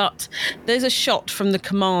 But there's a shot from the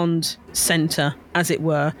command center, as it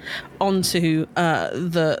were, onto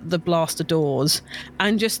the blaster doors,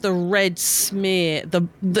 and just the red smear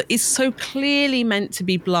that is so clearly meant to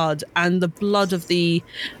be blood, and the blood of the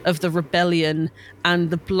rebellion,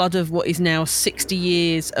 and the blood of what is now 60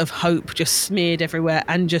 years of hope just smeared everywhere,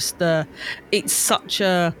 and just it's such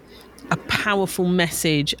a powerful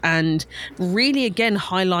message, and really again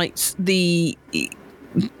highlights the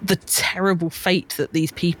terrible fate that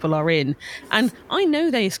these people are in. And I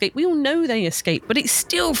know they escape, we all know they escape, but it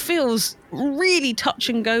still feels really touch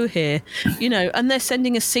and go here, and they're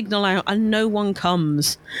sending a signal out and no one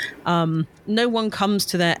comes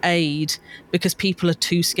to their aid because people are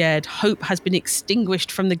too scared. Hope has been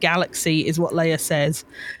extinguished from the galaxy is what Leia says.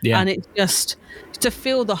 And it's just to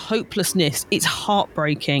feel the hopelessness, it's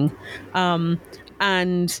heartbreaking. And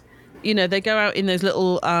they go out in those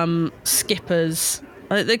little skippers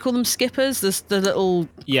They call them skippers. The little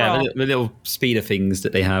the little speeder things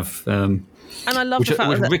that they have. And I love the fact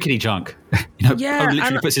which that rickety junk.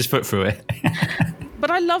 Literally puts his foot through it.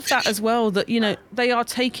 But I love that as well. That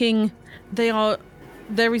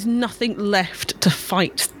there is nothing left to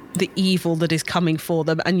fight the evil that is coming for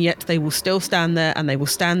them, and yet they will still stand there, and they will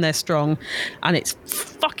stand there strong, and it's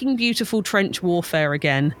fucking beautiful trench warfare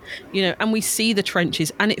again, and we see the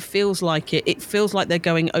trenches, and it feels like it feels like they're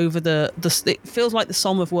going over it feels like the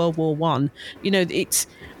Somme of World War One.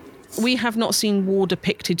 We have not seen war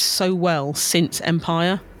depicted so well since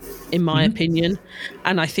Empire, in my opinion,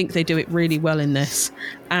 and I think they do it really well in this.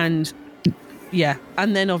 And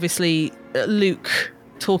and then obviously Luke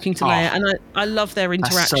talking to Leia, and I love their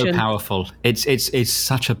interaction. That's so powerful. It's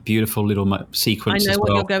such a beautiful little sequence. I know as what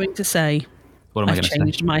well. you're going to say. What am I going to say? I've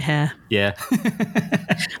changed my hair. Yeah.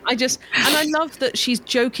 I love that she's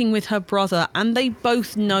joking with her brother, and they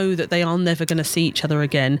both know that they are never going to see each other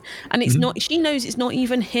again. And it's not. She knows it's not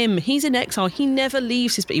even him. He's in exile. He never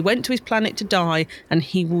leaves but he went to his planet to die, and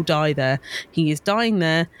he will die there. He is dying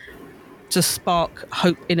there to spark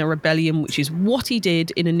hope in a rebellion, which is what he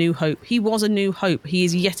did in A New Hope. He was a new hope. He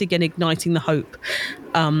is yet again igniting the hope,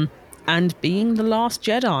 and being the last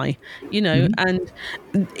Jedi, and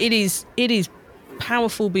it is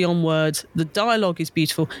powerful beyond words. The dialogue is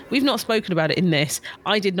beautiful. We've not spoken about it in this.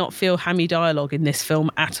 I did not feel hammy dialogue in this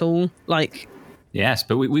film at all. Yes,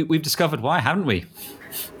 but we've discovered why, haven't we?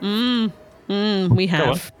 We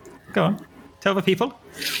have. Go on. Tell the people.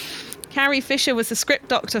 Carrie Fisher was the script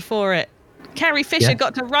doctor for it. Carrie Fisher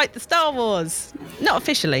got to write the Star Wars. Not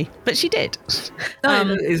officially, but she did.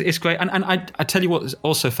 It's great. And I tell you what is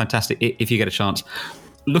also fantastic, if you get a chance,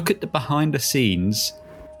 look at the behind the scenes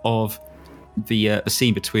of the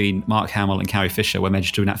scene between Mark Hamill and Carrie Fisher when they're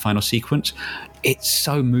just doing that final sequence. It's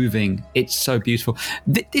so moving. It's so beautiful.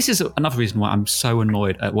 This is another reason why I'm so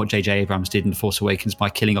annoyed at what J.J. Abrams did in The Force Awakens by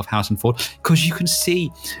killing off Harrison Ford, because you can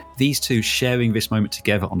see these two sharing this moment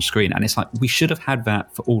together on screen, and it's like we should have had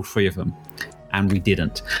that for all three of them, and we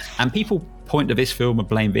didn't. And people point to this film and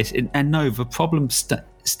blame this, and no, the problem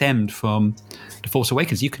stemmed from The Force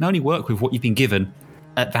Awakens. You can only work with what you've been given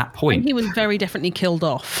at that point. And he was very definitely killed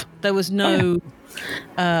off. There was no...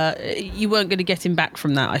 you weren't going to get him back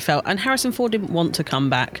from that, I felt. And Harrison Ford didn't want to come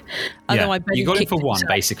back. Although I bet you got him for one,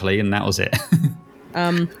 basically, and that was it.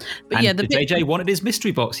 But the JJ wanted his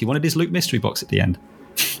mystery box. He wanted his Luke mystery box at the end.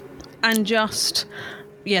 And just,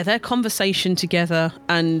 their conversation together,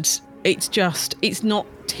 and it's not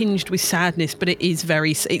tinged with sadness, but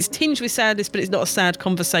it's tinged with sadness, but it's not a sad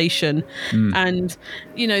conversation. And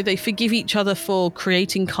they forgive each other for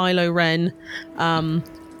creating Kylo Ren,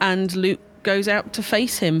 and Luke goes out to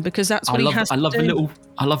face him because that's what he has to do.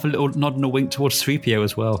 I love a little nod and a wink towards 3PO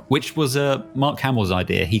as well, which was Mark Hamill's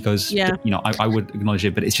idea. He goes, I would acknowledge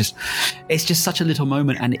it, but it's just such a little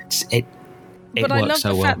moment, and it but I love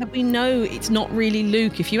the fact that we know it's not really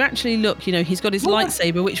Luke. If you actually look, he's got his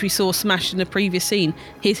lightsaber, which we saw smashed in a previous scene.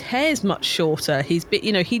 His hair's much shorter. He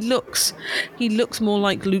looks more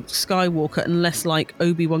like Luke Skywalker and less like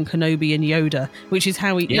Obi-Wan Kenobi and Yoda, which is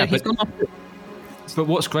how he's gone off. But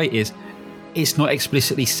what's great is it's not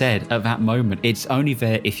explicitly said at that moment. It's only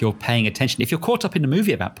there if you're paying attention. If you're caught up in the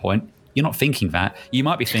movie at that point, you're not thinking that. You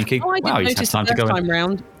might be thinking, wow, you have time to go in.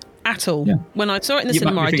 Round at all. Yeah. When I saw it in the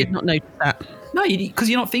cinema, I did not notice that. No, because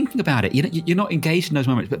you're not thinking about it. You're not engaged in those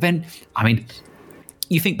moments. But then,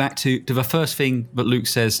 you think back to the first thing that Luke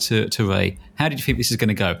says to Rey. How did you think this is going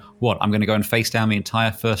to go? What, I'm going to go and face down the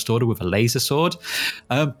entire First Order with a laser sword?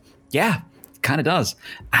 Yeah, kind of does.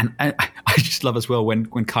 And I just love as well when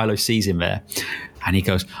Kylo sees him there. And he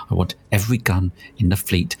goes, I want every gun in the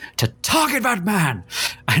fleet to target that man.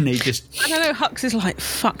 And he just... I don't know, Hux is like,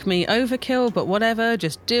 fuck me, overkill, but whatever,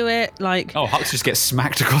 just do it. Hux just gets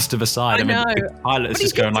smacked across to the side. I know. The pilot is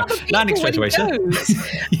just going landing straight away, sir.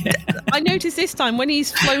 I noticed this time, when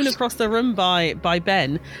he's flown across the room by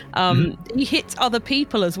Ben, he hits other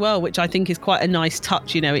people as well, which I think is quite a nice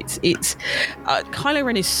touch. Kylo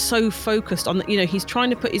Ren is so focused on, he's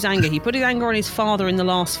trying to put his anger. He put his anger on his father in the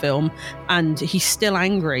last film, and he's still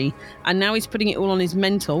angry, and now he's putting it all on his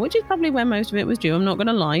mentor, which is probably where most of it was due. I'm not going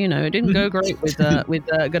to lie, it didn't go great with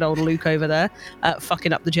good old Luke over there,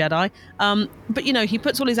 fucking up the Jedi. But he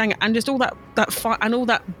puts all his anger and just all that fight and all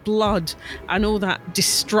that blood and all that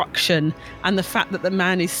destruction, and the fact that the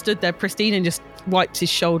man is stood there pristine and just wiped his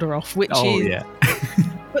shoulder off, which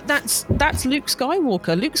But that's Luke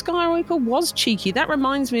Skywalker. Luke Skywalker was cheeky. That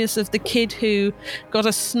reminds me of the kid who got a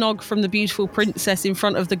snog from the beautiful princess in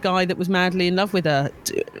front of the guy that was madly in love with her.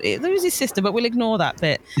 There was his sister, but we'll ignore that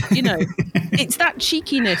bit. It's that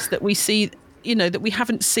cheekiness that we see that we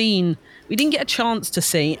haven't seen, we didn't get a chance to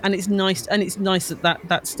see, and it's nice that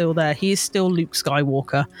that's still there. He is still Luke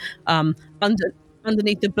Skywalker,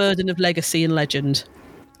 underneath the burden of legacy and legend.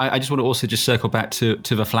 I just want to also just circle back to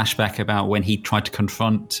the flashback about when he tried to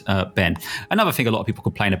confront Ben. Another thing a lot of people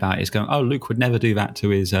complain about is going, oh, Luke would never do that to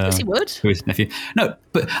his Yes, he would. to his nephew. No,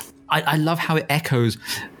 but I love how it echoes.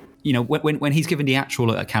 When he's given the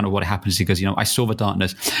actual account of what happens, he goes, I saw the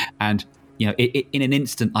darkness, and in an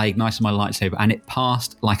instant, I ignited my lightsaber and it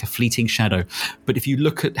passed like a fleeting shadow. But if you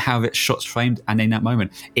look at how it's shot's framed, and in that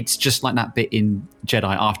moment, it's just like that bit in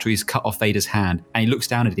Jedi after he's cut off Vader's hand and he looks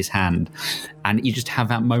down at his hand, and you just have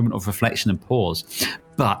that moment of reflection and pause.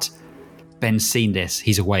 But Ben's seen this,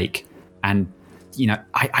 he's awake, and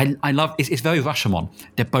I love it's very Rashomon.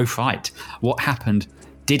 They're both right. What happened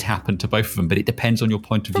did happen to both of them, but it depends on your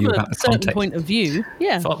point of view about the context. From a certain point of view,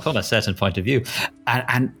 yeah. From a certain point of view,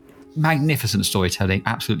 and magnificent storytelling,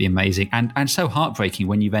 absolutely amazing, and so heartbreaking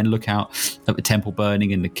when you then look out at the temple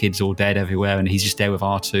burning and the kids all dead everywhere, and he's just there with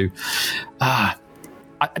R2.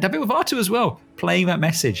 That bit with R2 as well, playing that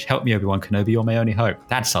message, help me Obi-Wan Kenobi, you're my only hope.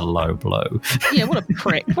 That's a low blow. Yeah, what a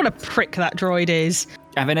prick. What a prick that droid is.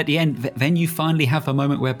 And then at the end, then you finally have a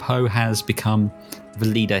moment where Poe has become the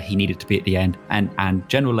leader he needed to be at the end, and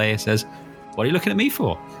General Leia says, what are you looking at me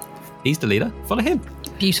for? He's the leader, follow him.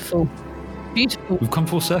 Beautiful. We've come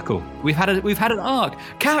full circle. We've had an arc,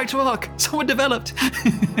 character arc. Someone developed.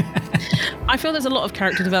 I feel there's a lot of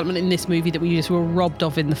character development in this movie that we just were robbed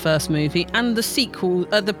of in the first movie, and the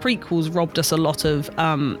prequels robbed us a lot of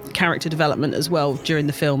character development as well during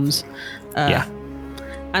the films. Yeah.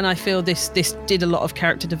 And I feel this did a lot of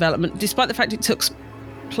character development, despite the fact it took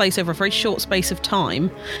place over a very short space of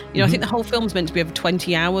time. I think the whole film's meant to be over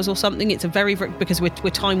 20 hours or something. It's a very, very, because we're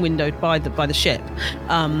time windowed by the ship.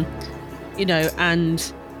 And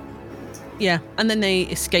yeah, and then they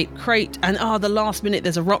escape Crate, and the last minute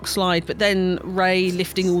there's a rock slide, but then Rey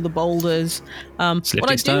lifting all the boulders. It's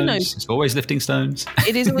lifting stones. It's always lifting stones.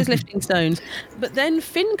 It is always lifting stones. But then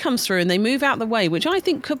Finn comes through and they move out the way, which I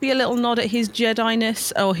think could be a little nod at his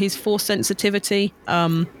Jedi-ness or his Force sensitivity,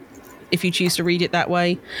 if you choose to read it that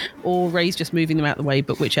way, or Rey's just moving them out the way,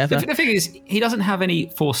 but whichever. The thing is, he doesn't have any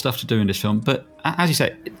Force stuff to do in this film, but as you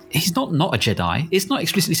say, he's not a Jedi. It's not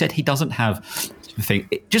explicitly said he doesn't have the thing,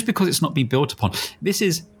 just because it's not been built upon. This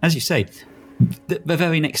is, as you say, the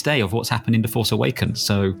very next day of what's happened in The Force Awakens,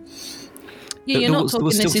 so... Yeah, you're not talking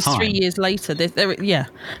this is 3 years later. Yeah.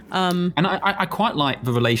 And I quite like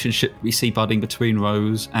the relationship we see budding between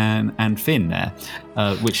Rose and Finn there,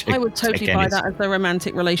 which I would totally buy that as the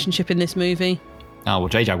romantic relationship in this movie. Oh, well,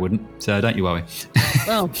 JJ wouldn't, so don't you worry.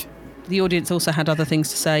 Well, the audience also had other things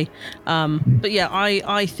to say. But yeah,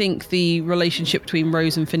 I think the relationship between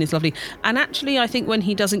Rose and Finn is lovely. And actually, I think when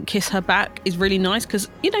he doesn't kiss her back is really nice, because,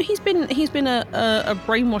 he's been a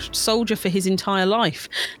brainwashed soldier for his entire life.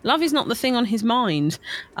 Love is not the thing on his mind.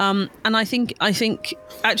 And I think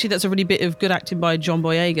actually that's a really bit of good acting by John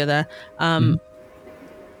Boyega there.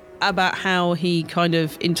 About how he kind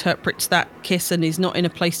of interprets that kiss and is not in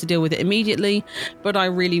a place to deal with it immediately. But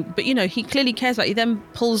he clearly cares about it. He then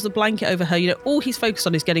pulls the blanket over her. All he's focused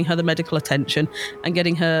on is getting her the medical attention and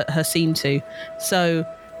getting her seen to. So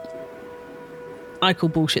I call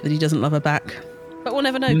bullshit that he doesn't love her back. But we'll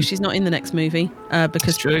never know, because she's not in the next movie.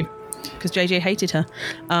 Because true. Because JJ hated her.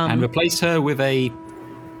 And replaced her with a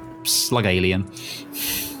slug alien.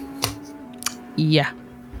 Yeah.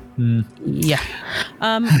 Yeah.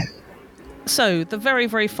 So the very,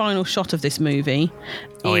 very final shot of this movie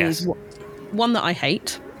is one that I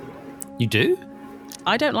hate. You do?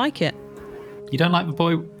 I don't like it. You don't like the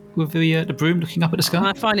boy with the broom looking up at the sky?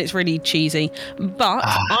 I find it's really cheesy, but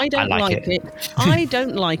I don't like it. I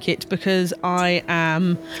don't like it because I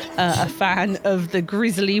am a fan of the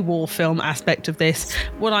grisly war film aspect of this.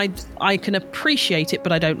 I can appreciate it,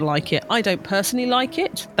 but I don't like it. I don't personally like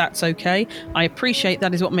it. That's okay. I appreciate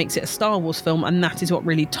that is what makes it a Star Wars film, and that is what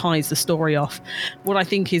really ties the story off. What I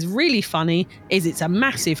think is really funny is it's a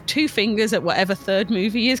massive two fingers at whatever third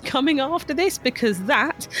movie is coming after this, because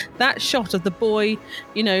that shot of the boy,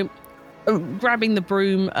 grabbing the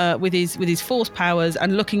broom with his force powers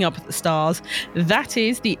and looking up at the stars, that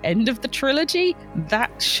is the end of the trilogy.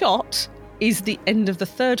 That shot is the end of the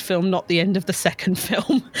third film, not the end of the second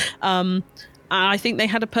film. I think they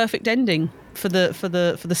had a perfect ending for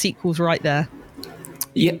the sequels right there.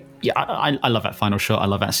 Yeah, I love that final shot. I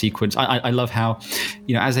love that sequence. I love how,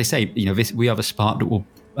 as they say, we are the spark that will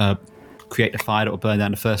create the fire that will burn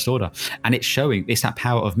down the First Order, and it's showing. It's that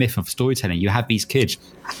power of myth, of storytelling. You have these kids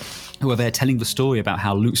who are there telling the story about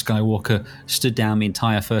how Luke Skywalker stood down the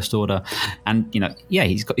entire First Order, and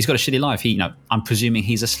he's got a shitty life. I'm presuming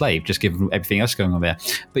he's a slave, just given everything else going on there.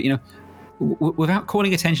 But without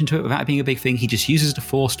calling attention to it, without it being a big thing, he just uses the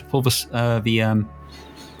Force to pull the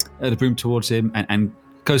broom towards him and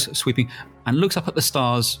goes sweeping and looks up at the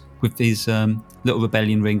stars with his little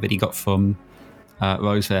rebellion ring that he got from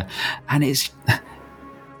Rose there, and it's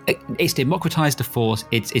democratized the Force.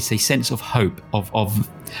 It's a sense of hope of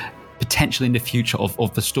potential in the future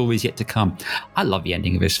of the stories yet to come. I love the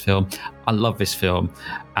ending of this film. I love this film,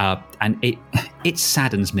 and it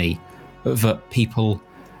saddens me that people.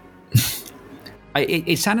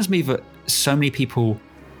 It saddens me that so many people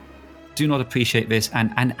do not appreciate this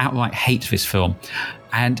and outright hate this film.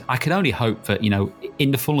 And I can only hope that,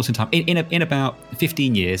 in the fullness of time, in about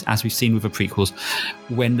 15 years, as we've seen with the prequels,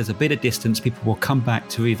 when there's a bit of distance, people will come back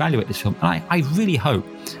to reevaluate this film. And I really hope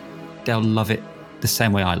they'll love it the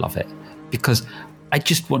same way I love it, because I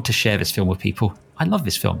just want to share this film with people. I love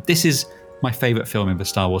this film. This is my favourite film in the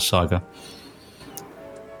Star Wars saga.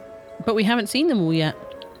 But we haven't seen them all yet.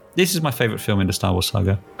 This is my favourite film in the Star Wars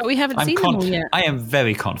saga. But we haven't seen them all yet. I am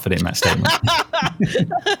very confident in that statement.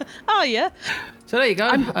 Oh, yeah. So there you go.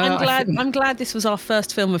 I'm glad this was our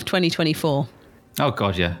first film of 2024. Oh,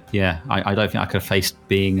 God, yeah. Yeah, I don't think I could have faced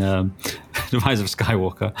being The Rise of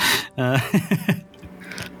Skywalker.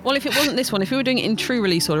 Well, if it wasn't this one, if we were doing it in true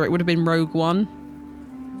release order, it would have been Rogue One,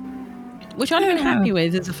 which I'd have been happy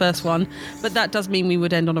with as the first one. But that does mean we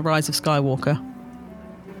would end on A Rise of Skywalker.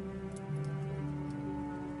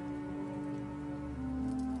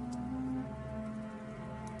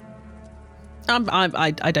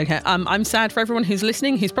 I don't care. I'm sad for everyone who's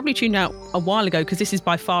listening, who's probably tuned out a while ago, because this is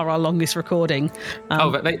by far our longest recording.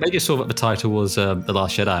 They just saw that the title was The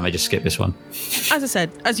Last Jedi and they just skipped this one.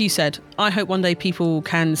 As you said, I hope one day people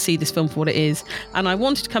can see this film for what it is. And I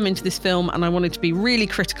wanted to come into this film and I wanted to be really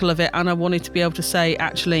critical of it, and I wanted to be able to say,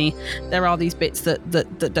 actually, there are these bits that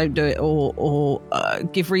don't do it or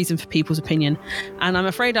give reason for people's opinion. And I'm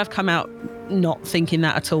afraid I've come out not thinking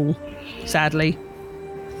that at all, sadly.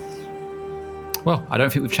 Well, I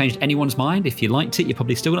don't think we've changed anyone's mind. If you liked it, you're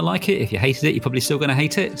probably still going to like it. If you hated it, you're probably still going to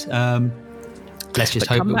hate it. Let's just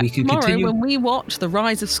hope that we can continue. When we watch The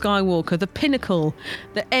Rise of Skywalker, the pinnacle,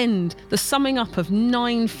 the end, the summing up of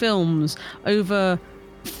 9 films over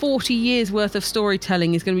 40 years worth of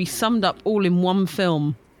storytelling is going to be summed up all in one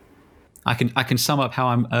film. I can sum up how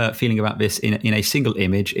I'm feeling about this in a single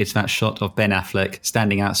image. It's that shot of Ben Affleck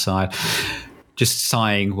standing outside, just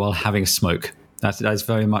sighing while having a smoke. That's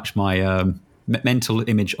very much my mental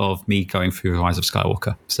image of me going through The Rise of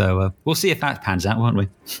Skywalker. So we'll see if that pans out, won't we?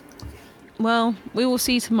 Well, we will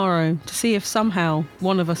see tomorrow to see if somehow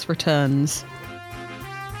one of us returns.